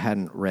if we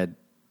hadn't read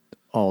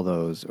all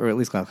those, or at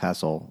least Glass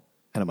Castle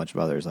and a bunch of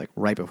others, like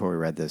right before we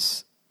read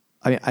this,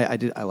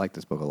 I liked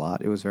this book a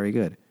lot. It was very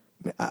good.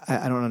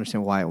 I don't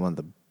understand why it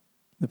won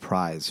the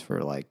prize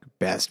for like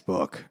best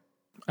book.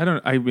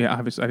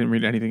 Obviously I didn't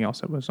read anything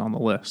else that was on the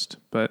list,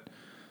 but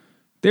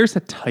there's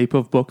a type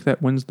of book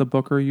that wins the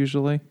Booker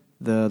usually.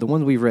 The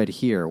ones we read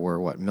here were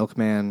what?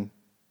 Milkman,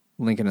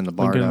 Lincoln and the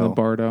Bardo. Lincoln and the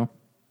Bardo.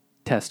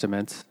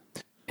 Testaments.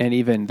 And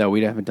even though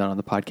we haven't done on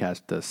the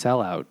podcast the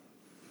Sellout,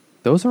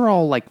 those are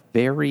all like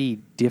very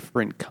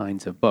different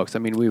kinds of books. I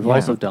mean, we've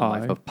also done Pi.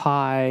 Life of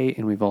Pi,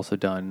 and we've also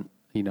done,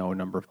 a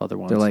number of other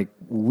ones. They're like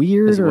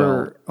weird as well.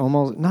 or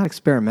almost not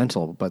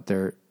experimental, but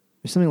there's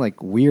something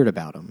like weird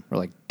about them or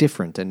like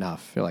different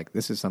enough. You're like,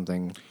 this is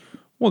something.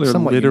 Well, they're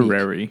somewhat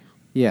literary. unique.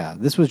 Yeah,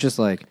 this was just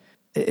like,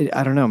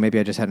 I don't know. Maybe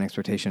I just had an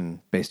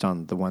expectation based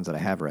on the ones that I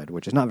have read,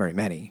 which is not very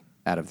many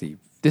out of the.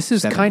 This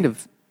is 70. kind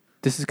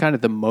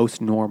of the most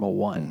normal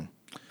one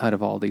out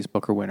of all these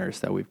Booker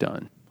winners that we've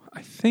done.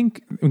 I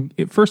think,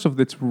 first off,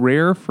 it's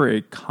rare for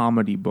a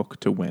comedy book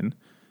to win.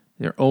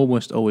 They're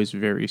almost always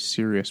very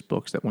serious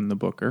books that win the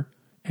Booker.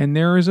 And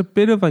there is a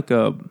bit of like I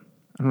don't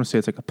want to say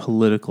it's like a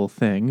political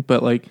thing,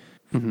 but like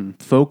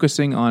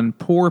focusing on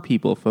poor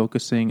people,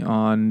 focusing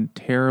on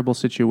terrible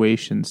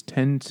situations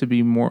tend to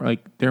be more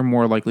like they're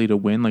more likely to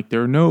win. Like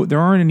there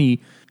aren't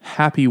any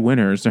happy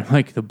winners. They're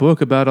like the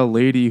book about a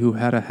lady who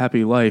had a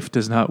happy life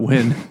does not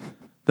win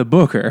the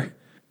Booker.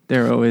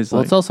 They're always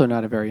Well, like, it's also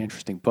not a very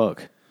interesting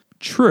book.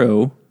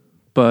 true,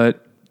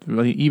 but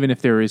really, even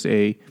if there is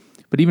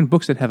but even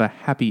books that have a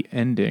happy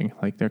ending,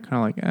 like they're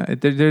kind of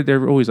like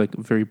they're always like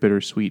very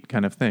bittersweet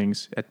kind of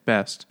things at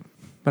best.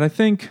 But I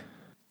think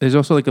there's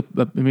also like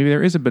maybe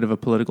there is a bit of a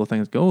political thing.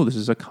 Like, oh, this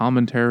is a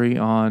commentary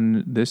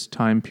on this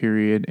time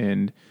period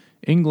in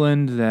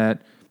England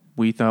that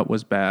we thought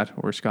was bad,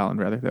 or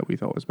Scotland rather, that we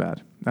thought was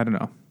bad. I don't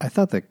know. I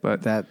thought that,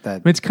 But that I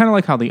mean, it's kind of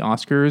like how the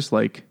Oscars,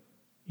 like,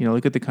 you know,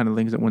 look at the kind of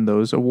things that win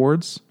those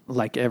awards.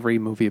 Like every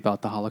movie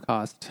about the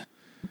Holocaust.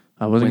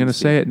 I wasn't going to Wins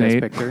say the it, Best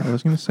Nate. Picture. I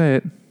was going to say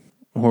it.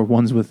 Or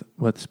ones with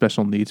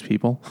special needs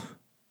people.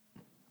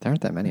 there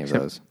aren't that many of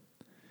those.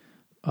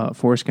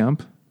 Forrest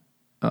Gump.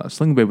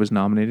 Sling Blade was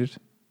nominated.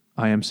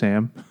 I Am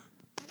Sam.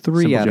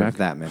 3 Simple out Jack. of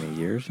that many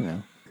years, you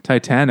know.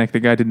 Titanic. The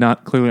guy did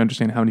not clearly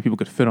understand how many people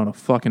could fit on a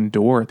fucking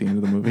door at the end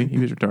of the movie. He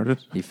was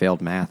retarded. He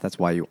failed math. That's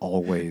why you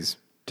always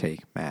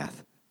take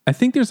math. I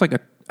think there's like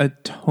a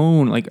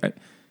tone, like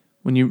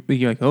when you're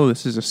like, oh,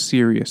 this is a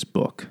serious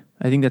book.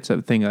 I think that's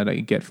a thing that I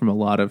get from a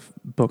lot of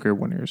Booker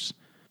winners.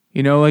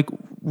 You know, like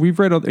we've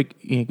read, like,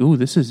 ooh,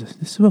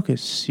 this book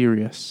is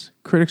serious.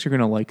 Critics are going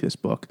to like this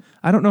book.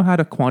 I don't know how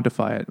to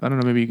quantify it. I don't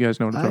know. Maybe you guys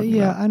know what I'm talking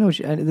about. I know.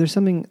 There's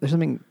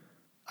something.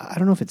 I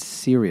don't know if it's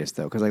serious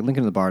though, because like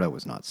Lincoln in the Bardo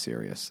was not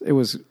serious.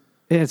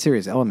 It had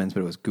serious elements,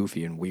 but it was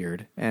goofy and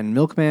weird. And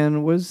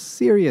Milkman was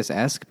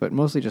serious-esque, but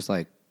mostly just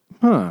like,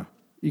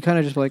 You kind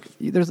of just like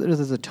there's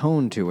a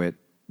tone to it.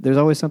 There's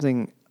always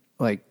something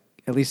like,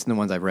 at least in the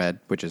ones I've read,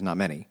 which is not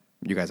many.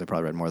 You guys have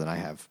probably read more than I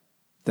have.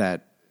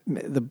 That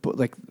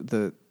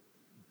the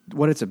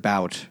what it's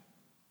about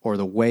or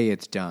the way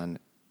it's done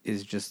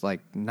is just like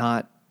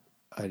not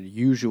a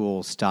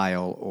usual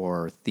style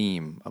or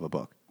theme of a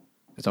book.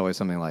 It's always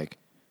something like,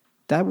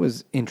 that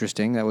was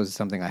interesting. That was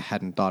something I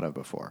hadn't thought of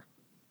before.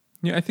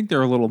 Yeah, I think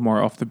they're a little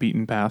more off the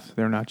beaten path.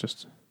 They're not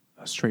just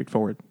a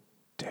straightforward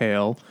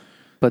tale.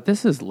 But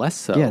this is less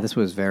so. Yeah, this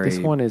was very... This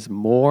one is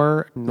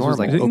more normal. This was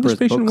like Did the English Oprah's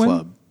Book Patient win?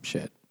 Club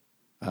shit.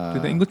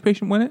 Did the English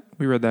Patient win it?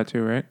 We read that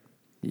too, right?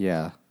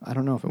 Yeah, I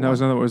don't know if it And that was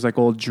another that was like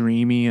all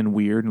dreamy and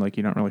weird, and like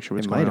you're not really sure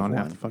what's going on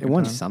half the fucking It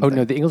won time. something. Oh,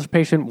 no, the English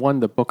Patient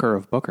won the Booker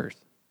of Bookers.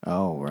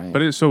 Oh, right.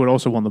 But it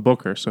also won the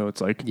Booker, so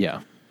it's like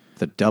Yeah.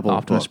 The double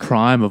Optimus book.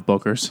 Prime of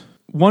Bookers.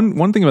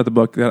 One thing about the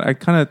book that I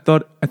kind of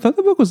thought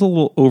the book was a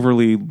little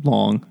overly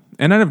long,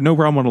 and I have no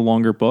problem on a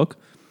longer book,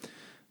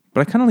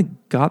 but I kind of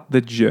like got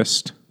the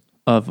gist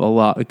of a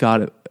lot. It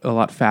got it a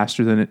lot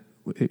faster than it.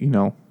 You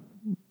know,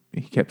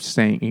 he kept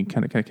saying, he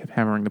kind of kept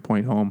hammering the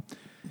point home.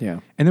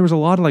 Yeah. And there was a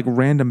lot of like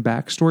random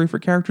backstory for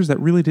characters that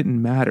really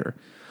didn't matter.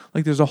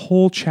 Like there's a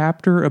whole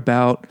chapter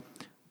about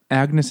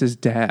Agnes's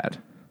dad,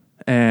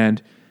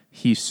 and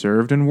he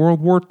served in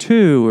World War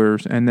II,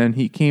 and then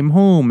he came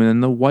home, and then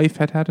the wife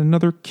had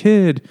another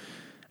kid.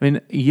 I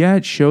mean, yeah,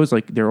 it shows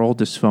like they're all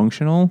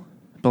dysfunctional,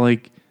 but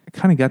like I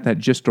kind of got that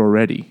gist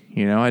already.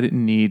 You know, I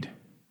didn't need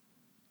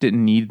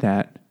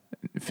that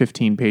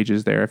 15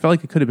 pages there. I felt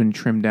like it could have been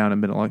trimmed down and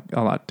been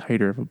a lot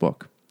tighter of a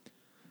book.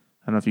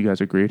 I don't know if you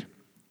guys agreed.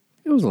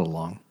 It was a little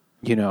long.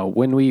 You know,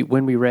 when we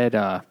read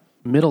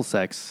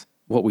Middlesex,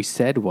 what we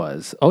said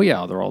was, oh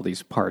yeah, there are all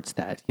these parts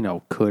that, you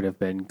know, could have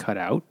been cut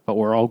out, but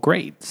were all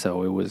great.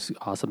 So it was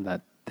awesome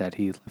that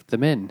he left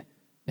them in.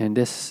 And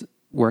this,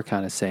 we're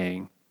kind of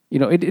saying, you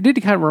know, it did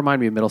kind of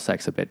remind me of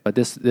Middlesex a bit, but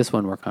this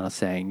one we're kind of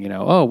saying, you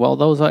know, oh, well,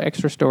 those are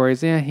extra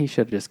stories. Yeah, he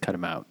should have just cut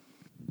them out.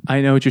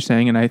 I know what you're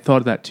saying, and I thought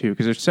of that too,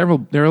 because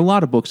there are a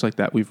lot of books like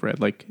that we've read,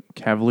 like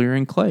Cavalier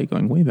and Clay,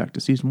 going way back to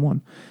season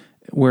 1,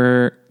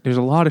 where there's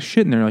a lot of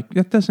shit in there, like,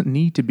 that doesn't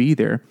need to be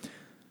there.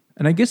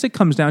 And I guess it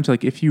comes down to,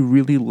 like, if you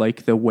really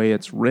like the way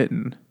it's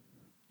written,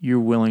 you're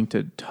willing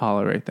to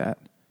tolerate that.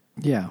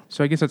 Yeah.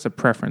 So I guess that's a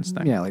preference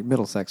thing. Yeah, like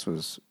Middlesex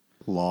was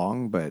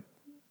long, but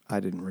I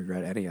didn't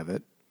regret any of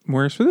it.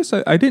 Whereas for this,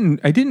 I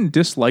didn't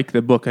dislike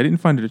the book. I didn't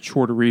find it a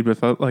chore to read, but I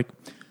felt like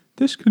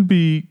this could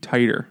be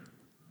tighter.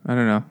 I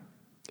don't know.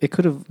 It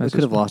could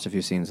have lost a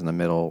few scenes in the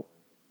middle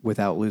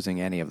without losing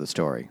any of the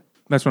story.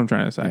 That's what I'm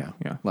trying to say.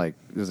 Yeah. Like,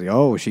 it was like,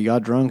 oh, she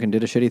got drunk and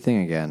did a shitty thing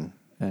again.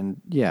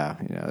 And yeah,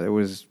 you know, it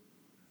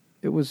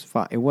was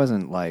fine. It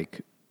wasn't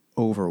like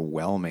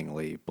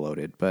overwhelmingly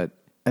bloated, but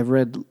I've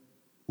read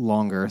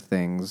longer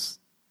things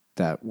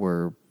that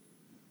were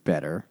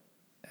better,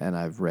 and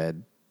I've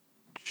read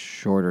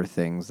shorter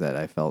things that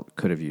I felt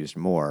could have used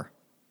more.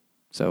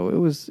 So it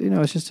was, you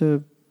know,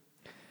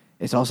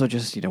 it's also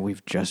just, you know,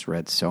 we've just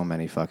read so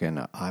many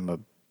fucking I'm a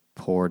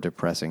poor,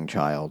 depressing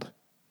child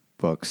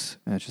books,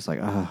 and it's just like,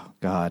 oh,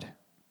 God,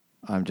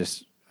 I've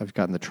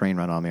gotten the train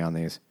run on me on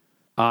these.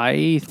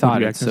 I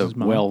thought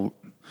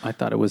I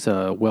thought it was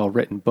a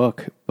well-written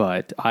book,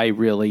 but I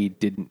really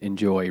didn't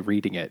enjoy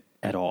reading it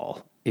at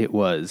all. It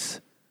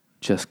was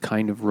just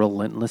kind of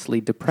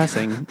relentlessly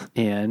depressing,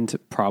 and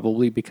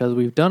probably because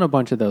we've done a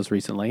bunch of those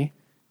recently,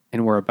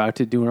 and we're about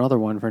to do another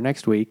one for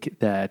next week,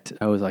 that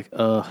I was like,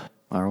 ugh.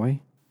 Are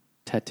we?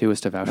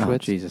 Tattooist of Auschwitz. Oh,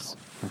 Jesus.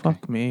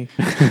 Fuck me.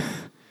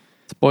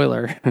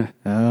 Spoiler.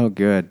 Oh,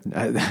 good.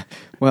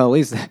 Well, at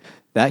least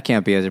that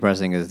can't be as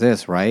depressing as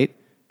this, right?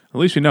 At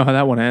least we know how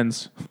that one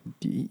ends.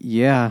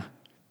 Yeah.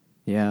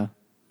 Yeah.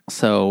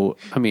 So,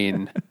 I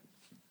mean,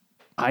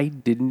 I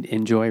didn't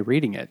enjoy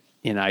reading it.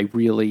 And I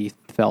really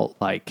felt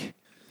like,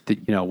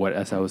 you know, what,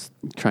 as I was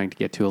trying to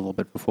get to a little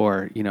bit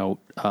before, you know,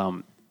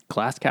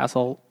 Glass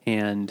Castle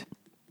and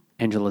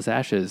Angela's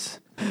Ashes.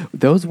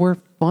 Those were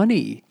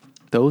funny.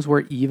 Those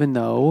were, even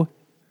though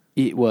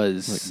it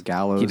was like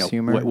gallows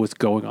humor. What was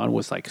going on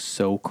was like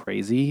so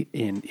crazy,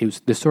 and it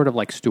was this sort of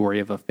like story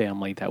of a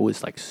family that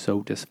was like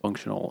so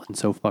dysfunctional and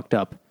so fucked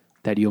up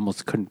that you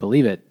almost couldn't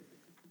believe it.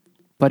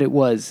 But it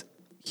was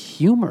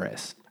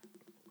humorous,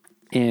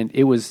 and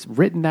it was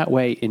written that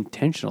way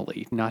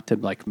intentionally, not to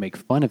like make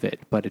fun of it,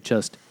 but it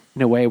just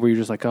in a way where you're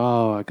just like,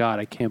 oh God,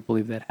 I can't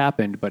believe that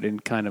happened, but in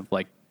kind of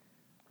like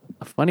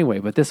a funny way.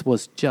 But this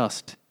was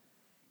just,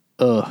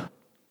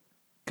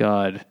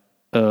 God,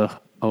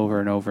 over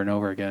and over and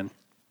over again.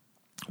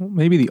 Well,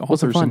 maybe the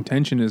author's fun?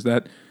 intention is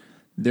that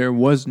there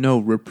was no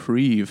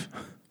reprieve.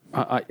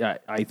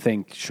 I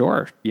think,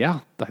 sure.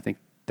 Yeah, I think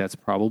that's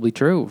probably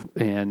true.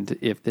 And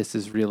if this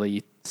is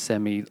really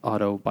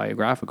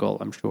semi-autobiographical,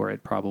 I'm sure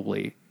it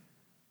probably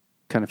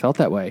kind of felt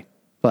that way.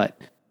 But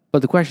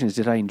the question is,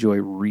 did I enjoy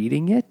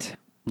reading it?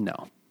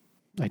 No,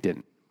 I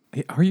didn't.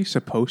 Are you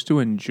supposed to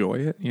enjoy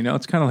it? You know,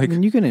 it's kind of like... I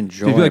mean, you can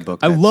enjoy you'd be like, a book.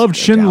 I that's loved a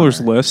Schindler's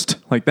downer. List.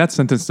 Like, that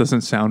sentence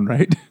doesn't sound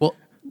right. Well,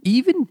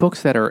 even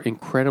books that are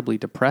incredibly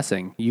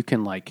depressing, you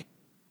can like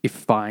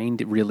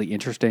find really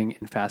interesting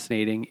and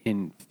fascinating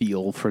and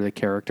feel for the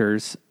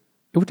characters,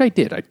 which I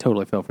did. I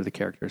totally felt for the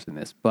characters in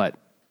this, but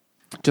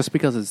just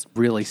because it's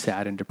really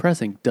sad and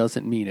depressing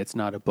doesn't mean it's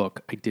not a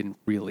book I didn't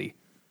really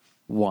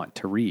want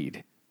to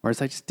read.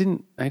 Whereas I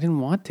didn't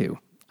want to.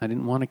 I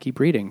didn't want to keep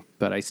reading,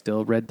 but I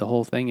still read the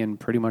whole thing in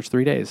pretty much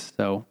 3 days.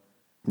 So,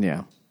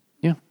 Yeah,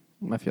 yeah.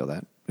 I feel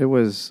that. It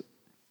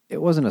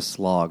wasn't a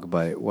slog,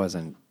 but it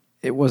wasn't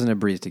a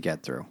breeze to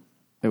get through.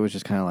 It was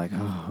just kind of like,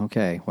 oh,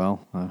 okay,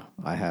 well,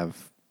 I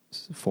have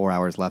 4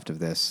 hours left of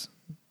this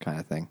kind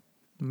of thing.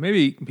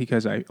 Maybe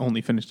because I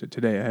only finished it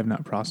today, I have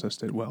not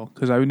processed it well.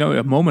 Because I know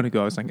a moment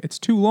ago, I was like, it's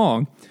too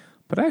long,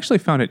 but I actually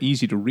found it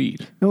easy to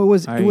read. No, it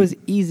was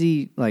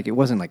easy. Like, it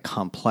wasn't like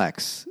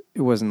complex.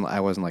 I wasn't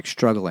like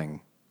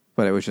struggling,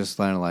 but it was just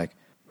kind of like,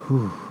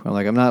 whew.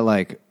 Like, I'm not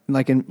like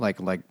I don't want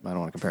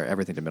to compare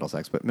everything to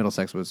Middlesex, but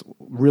Middlesex was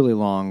really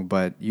long,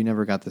 but you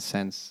never got the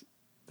sense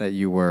that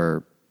you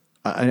were.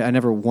 I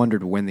never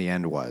wondered when the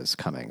end was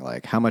coming.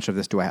 Like, how much of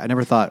this I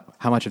never thought,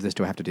 how much of this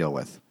do I have to deal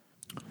with?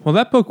 Well,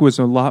 that book was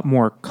a lot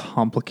more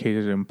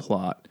complicated in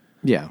plot.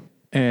 Yeah.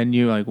 And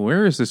you're like,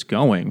 where is this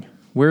going?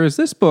 Whereas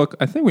this book,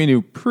 I think we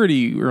knew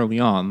pretty early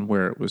on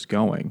where it was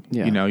going.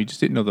 Yeah. You know, you just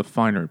didn't know the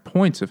finer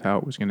points of how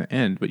it was going to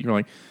end. But you're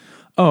like,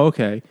 oh,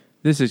 okay,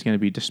 this is going to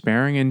be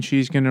despairing and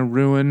she's going to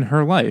ruin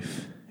her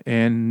life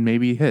and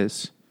maybe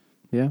his.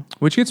 Yeah.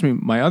 Which gets me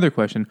my other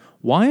question.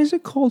 Why is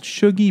it called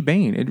Shuggie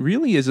Bain? It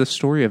really is a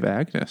story of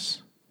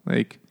Agnes.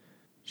 Like,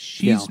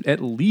 she's at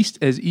least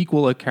as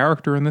equal a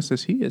character in this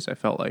as he is, I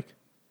felt like.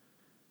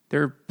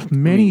 There are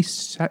many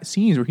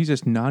scenes where he's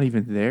just not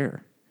even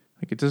there.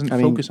 Like, it doesn't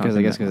focus on him.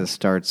 I guess because it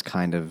starts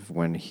kind of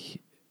when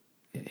he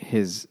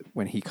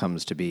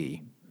comes to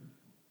be.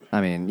 I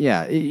mean,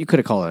 yeah, you could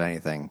have called it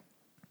anything.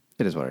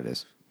 It is what it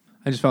is.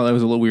 I just felt that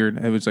was a little weird.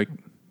 It was like,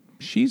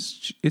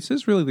 it's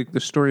just really like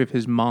the story of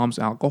his mom's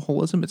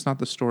alcoholism. It's not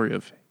the story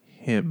of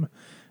him.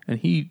 And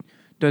he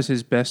does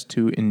his best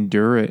to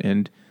endure it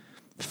and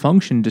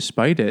function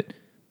despite it,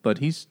 but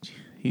he's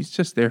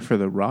just there for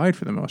the ride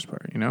for the most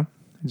part, you know?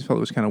 I just felt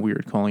it was kind of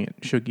weird calling it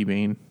Shuggie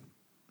Bain.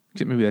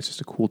 Maybe that's just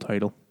a cool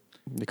title.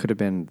 It could have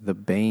been the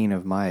bane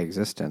of my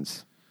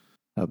existence.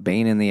 A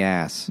bane in the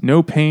ass.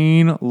 No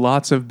pain,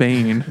 lots of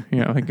bane.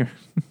 You know, like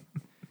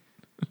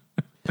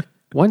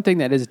One thing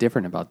that is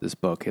different about this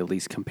book, at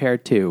least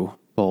compared to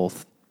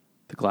both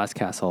The Glass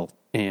Castle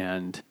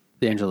and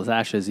The Angela's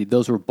Ashes,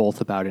 those were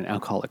both about an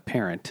alcoholic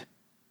parent,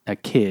 a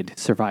kid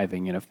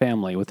surviving in a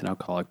family with an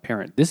alcoholic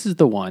parent. This is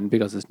the one,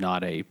 because it's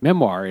not a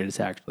memoir, it is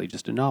actually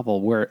just a novel,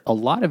 where a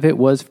lot of it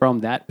was from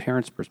that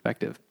parent's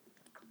perspective.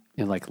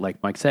 And like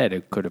Mike said,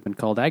 it could have been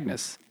called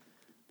Agnes,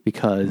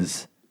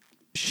 because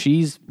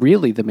she's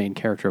really the main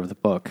character of the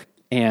book,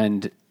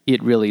 and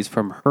it really is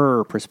from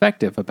her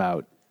perspective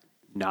about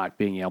not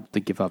being able to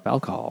give up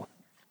alcohol.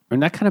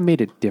 And that kind of made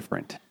it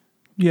different.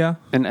 yeah.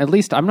 And at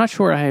least I'm not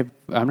sure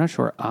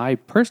I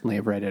personally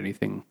have read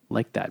anything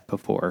like that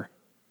before.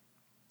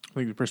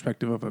 Like the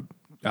perspective of an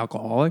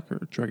alcoholic or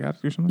a drug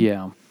addict or something?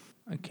 Yeah.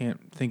 I can't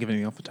think of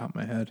anything off the top of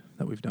my head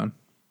that we've done.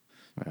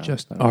 Yeah,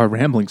 Just our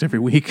ramblings every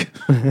week.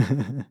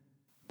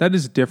 That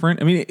is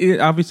different. I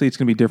mean, obviously it's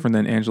going to be different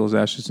than Angela's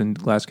Ashes and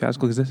Glass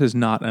Castle because this is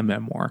not a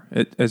memoir,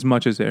 as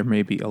much as there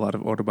may be a lot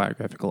of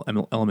autobiographical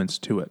elements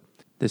to it.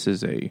 This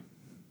is a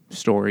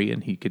story,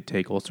 and he could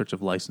take all sorts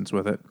of license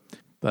with it.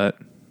 But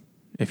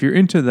if you're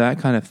into that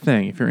kind of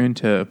thing, if you're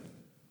into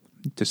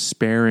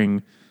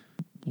despairing,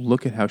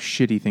 look at how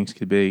shitty things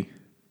could be,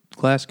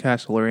 Glass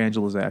Castle or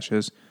Angela's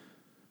Ashes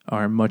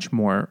are much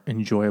more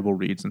enjoyable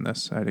reads than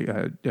this. I'd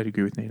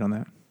agree with Nate on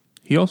that.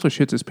 He also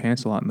shits his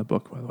pants a lot in the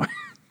book, by the way.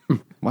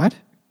 What?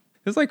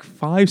 There's like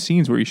 5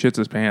 scenes where he shits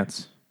his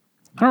pants.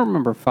 I don't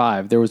remember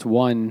 5. There was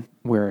one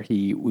where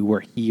he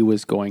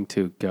was going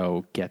to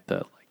go get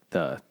the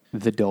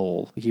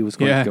dole. He was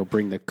going to go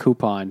bring the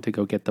coupon to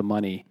go get the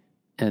money,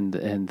 and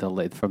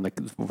from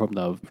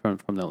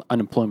the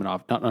unemployment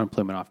office, not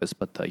unemployment office,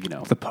 but the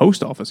The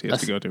post office he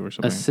has to go to or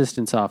something.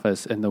 assistant's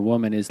office, and the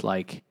woman is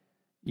like,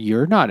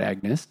 "You're not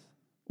Agnes.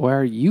 Why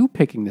are you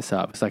picking this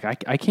up?" It's like,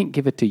 I can't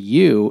give it to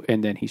you.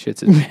 And then he shits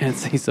his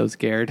pants. He's so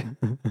scared.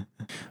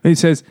 He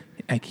says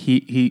like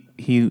he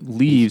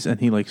leaves and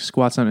he like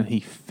squats down and he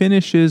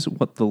finishes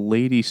what the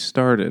lady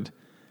started,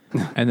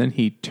 and then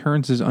he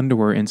turns his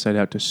underwear inside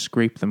out to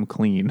scrape them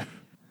clean.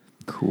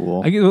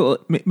 Cool.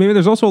 Maybe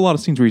there's also a lot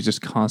of scenes where he's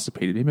just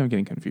constipated. Maybe I'm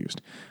getting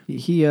confused.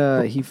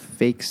 He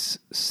fakes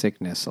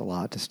sickness a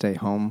lot to stay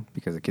home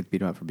because the kid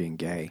beat him up for being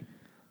gay,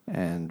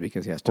 and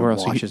because he has to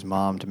watch his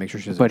mom to make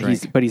sure she doesn't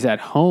drink. He's at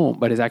home,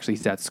 but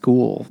he's at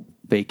school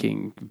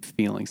faking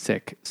feeling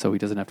sick, so he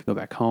doesn't have to go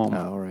back home.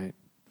 Oh, right.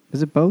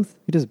 Is it both?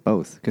 He does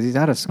both because he's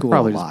out of school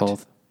Probably a lot. just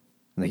both.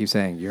 And they keep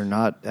saying, "You're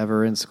not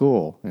ever in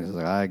school." And he's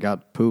like, "I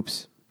got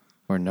poops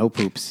or no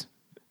poops."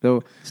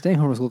 So staying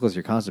home from school because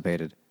you're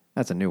constipated,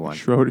 that's a new one.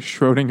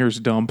 Schrodinger's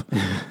dump.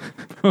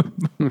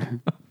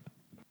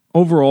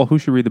 Overall, who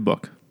should read the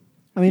book?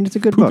 I mean, it's a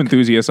good Poop book.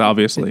 enthusiasts,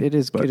 obviously. It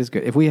is good.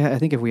 I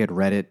think if we had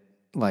read it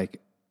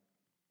like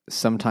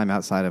sometime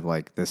outside of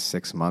like this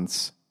 6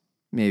 months,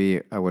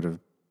 maybe I would have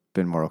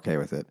been more okay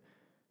with it.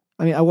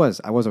 I mean, I was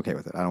okay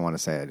with it. I don't want to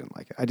say I didn't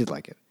like it. I did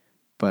like it,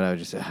 but I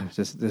was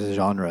just this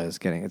genre is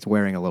it's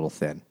wearing a little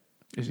thin.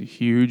 It's a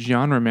huge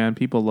genre, man.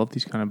 People love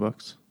these kind of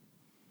books,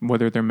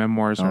 whether they're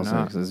memoirs or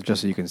not. It's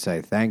just so you can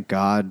say, "Thank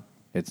God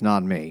it's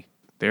not me."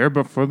 There,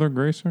 but for the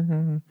grace.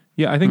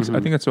 Yeah, I think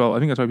that's all. I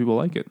think that's why people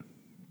like it.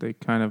 They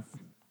kind of,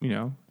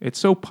 it's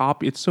so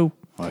pop. It's so.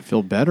 I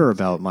feel better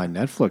about my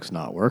Netflix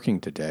not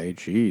working today.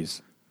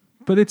 Jeez.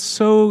 But it's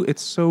so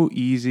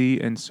easy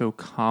and so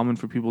common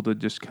for people to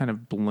just kind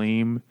of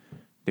blame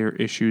their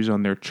issues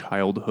on their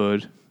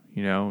childhood.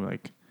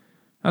 Like,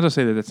 not to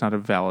say that that's not a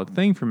valid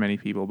thing for many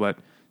people, but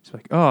it's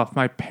like, oh, if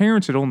my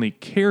parents had only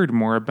cared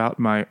more about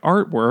my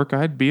artwork,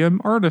 I'd be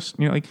an artist.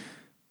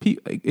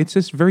 It's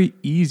just very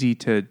easy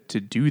to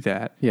do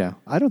that. Yeah,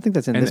 I don't think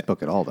that's in this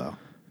book at all, though.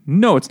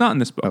 No, it's not in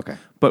this book. Okay.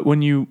 But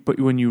when you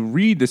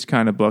read this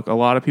kind of book, a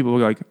lot of people are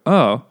like,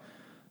 oh,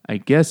 I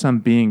guess I'm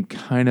being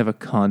kind of a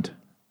cunt.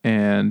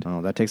 And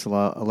that takes a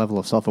level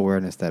of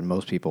self-awareness that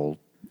most people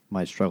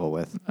might struggle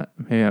with.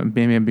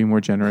 Maybe I'm being more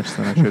generous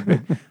than I should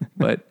be.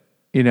 But,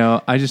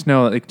 I just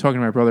know, like, talking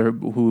to my brother,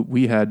 who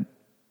we had,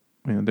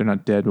 they're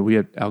not dead, but we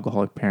had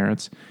alcoholic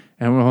parents.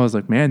 And we're always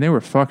like, man, they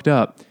were fucked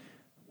up.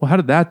 Well, how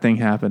did that thing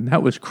happen?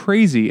 That was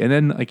crazy. And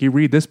then, like, you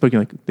read this book,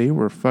 you're like, they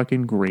were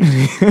fucking great.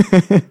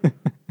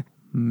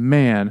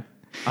 Man,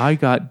 I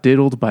got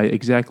diddled by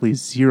exactly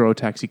 0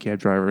 taxi cab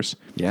drivers.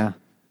 Yeah.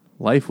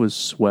 Life was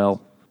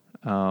swell.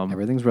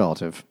 Everything's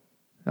relative.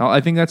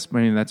 I think that's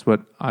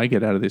what I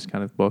get out of these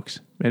kind of books.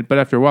 But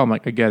after a while, I'm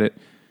like, I get it.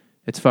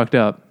 It's fucked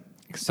up.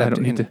 Except I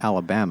don't need to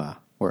Alabama,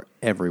 where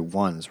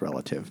everyone's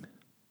relative.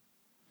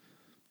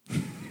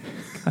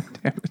 God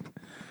damn it.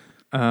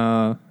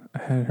 I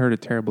had heard a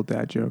terrible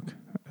dad joke.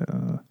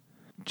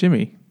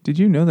 Jimmy, did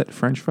you know that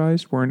French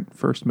fries weren't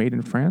first made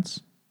in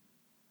France?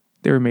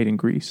 They were made in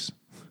Greece.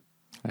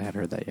 I have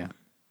heard that, yeah.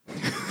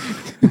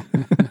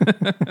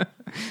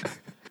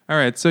 All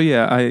right, so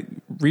yeah,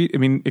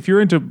 if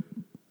you're into...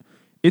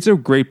 It's a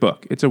great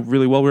book. It's a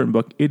really well-written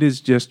book. It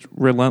is just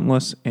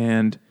relentless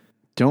and...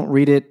 Don't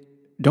read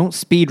it. Don't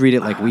speed read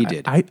it like we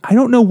did. I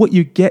don't know what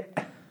you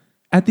get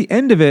at the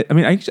end of it. I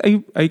mean,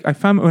 I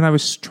found when I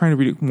was trying to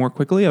read it more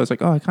quickly, I was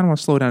like, oh, I kind of want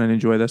to slow down and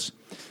enjoy this.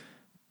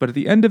 But at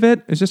the end of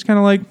it, it's just kind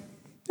of like,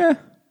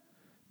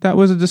 that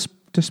was a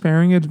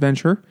despairing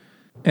adventure,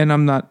 and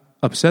I'm not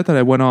upset that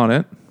I went on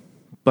it.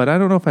 But I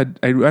don't know if I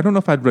don't know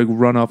if I'd like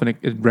run off and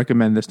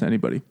recommend this to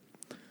anybody.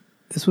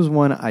 This was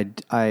one I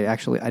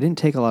didn't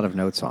take a lot of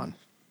notes on.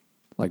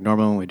 Like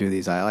normally when we do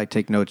these, I like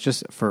take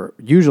notes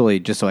usually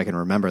just so I can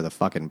remember the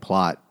fucking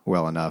plot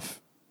well enough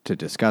to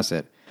discuss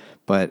it.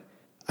 But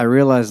I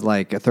realized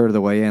like a third of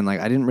the way in, like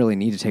I didn't really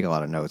need to take a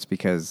lot of notes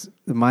because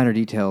the minor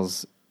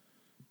details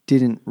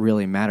didn't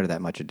really matter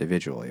that much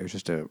individually. It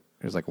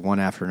was like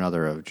one after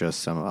another of just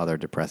some other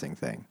depressing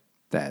thing.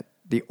 That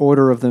the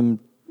order of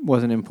them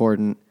wasn't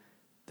important.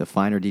 The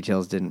finer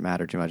details didn't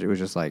matter too much. It was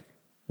just like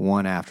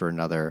one after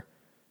another,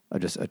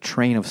 just a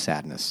train of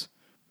sadness.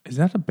 Is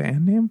that a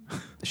band name?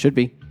 It should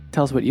be.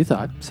 Tell us what you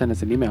thought. Send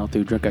us an email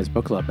to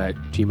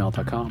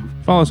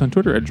drunkguysbookclub@gmail.com. Follow us on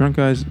Twitter at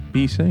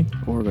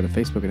drunkguysbc. Or go to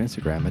Facebook and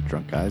Instagram at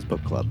Drunk Guys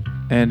Book Club.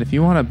 And if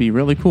you want to be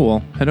really cool,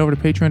 head over to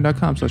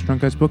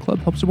patreon.com/drunkguysbookclub.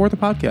 Help support the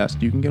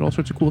podcast. You can get all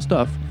sorts of cool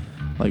stuff,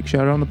 like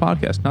shout out on the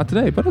podcast. Not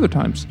today, but other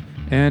times.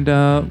 And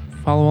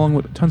follow along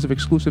with tons of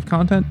exclusive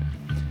content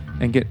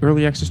and get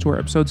early access to our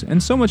episodes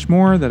and so much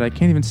more that I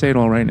can't even say it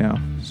all right now.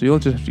 So you'll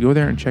just have to go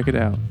there and check it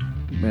out.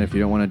 And if you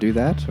don't want to do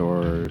that,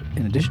 or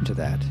in addition to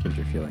that, if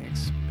you're feeling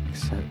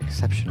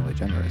exceptionally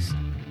generous,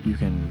 you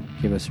can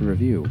give us a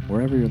review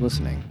wherever you're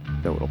listening,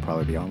 though it'll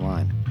probably be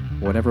online.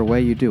 Whatever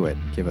way you do it,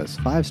 give us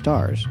 5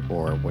 stars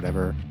or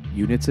whatever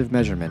units of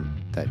measurement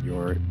that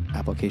your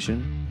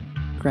application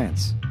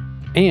grants.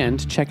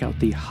 And check out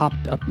the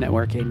Hopped Up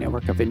Network, a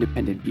network of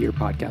independent beer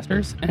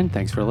podcasters. And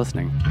thanks for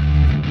listening.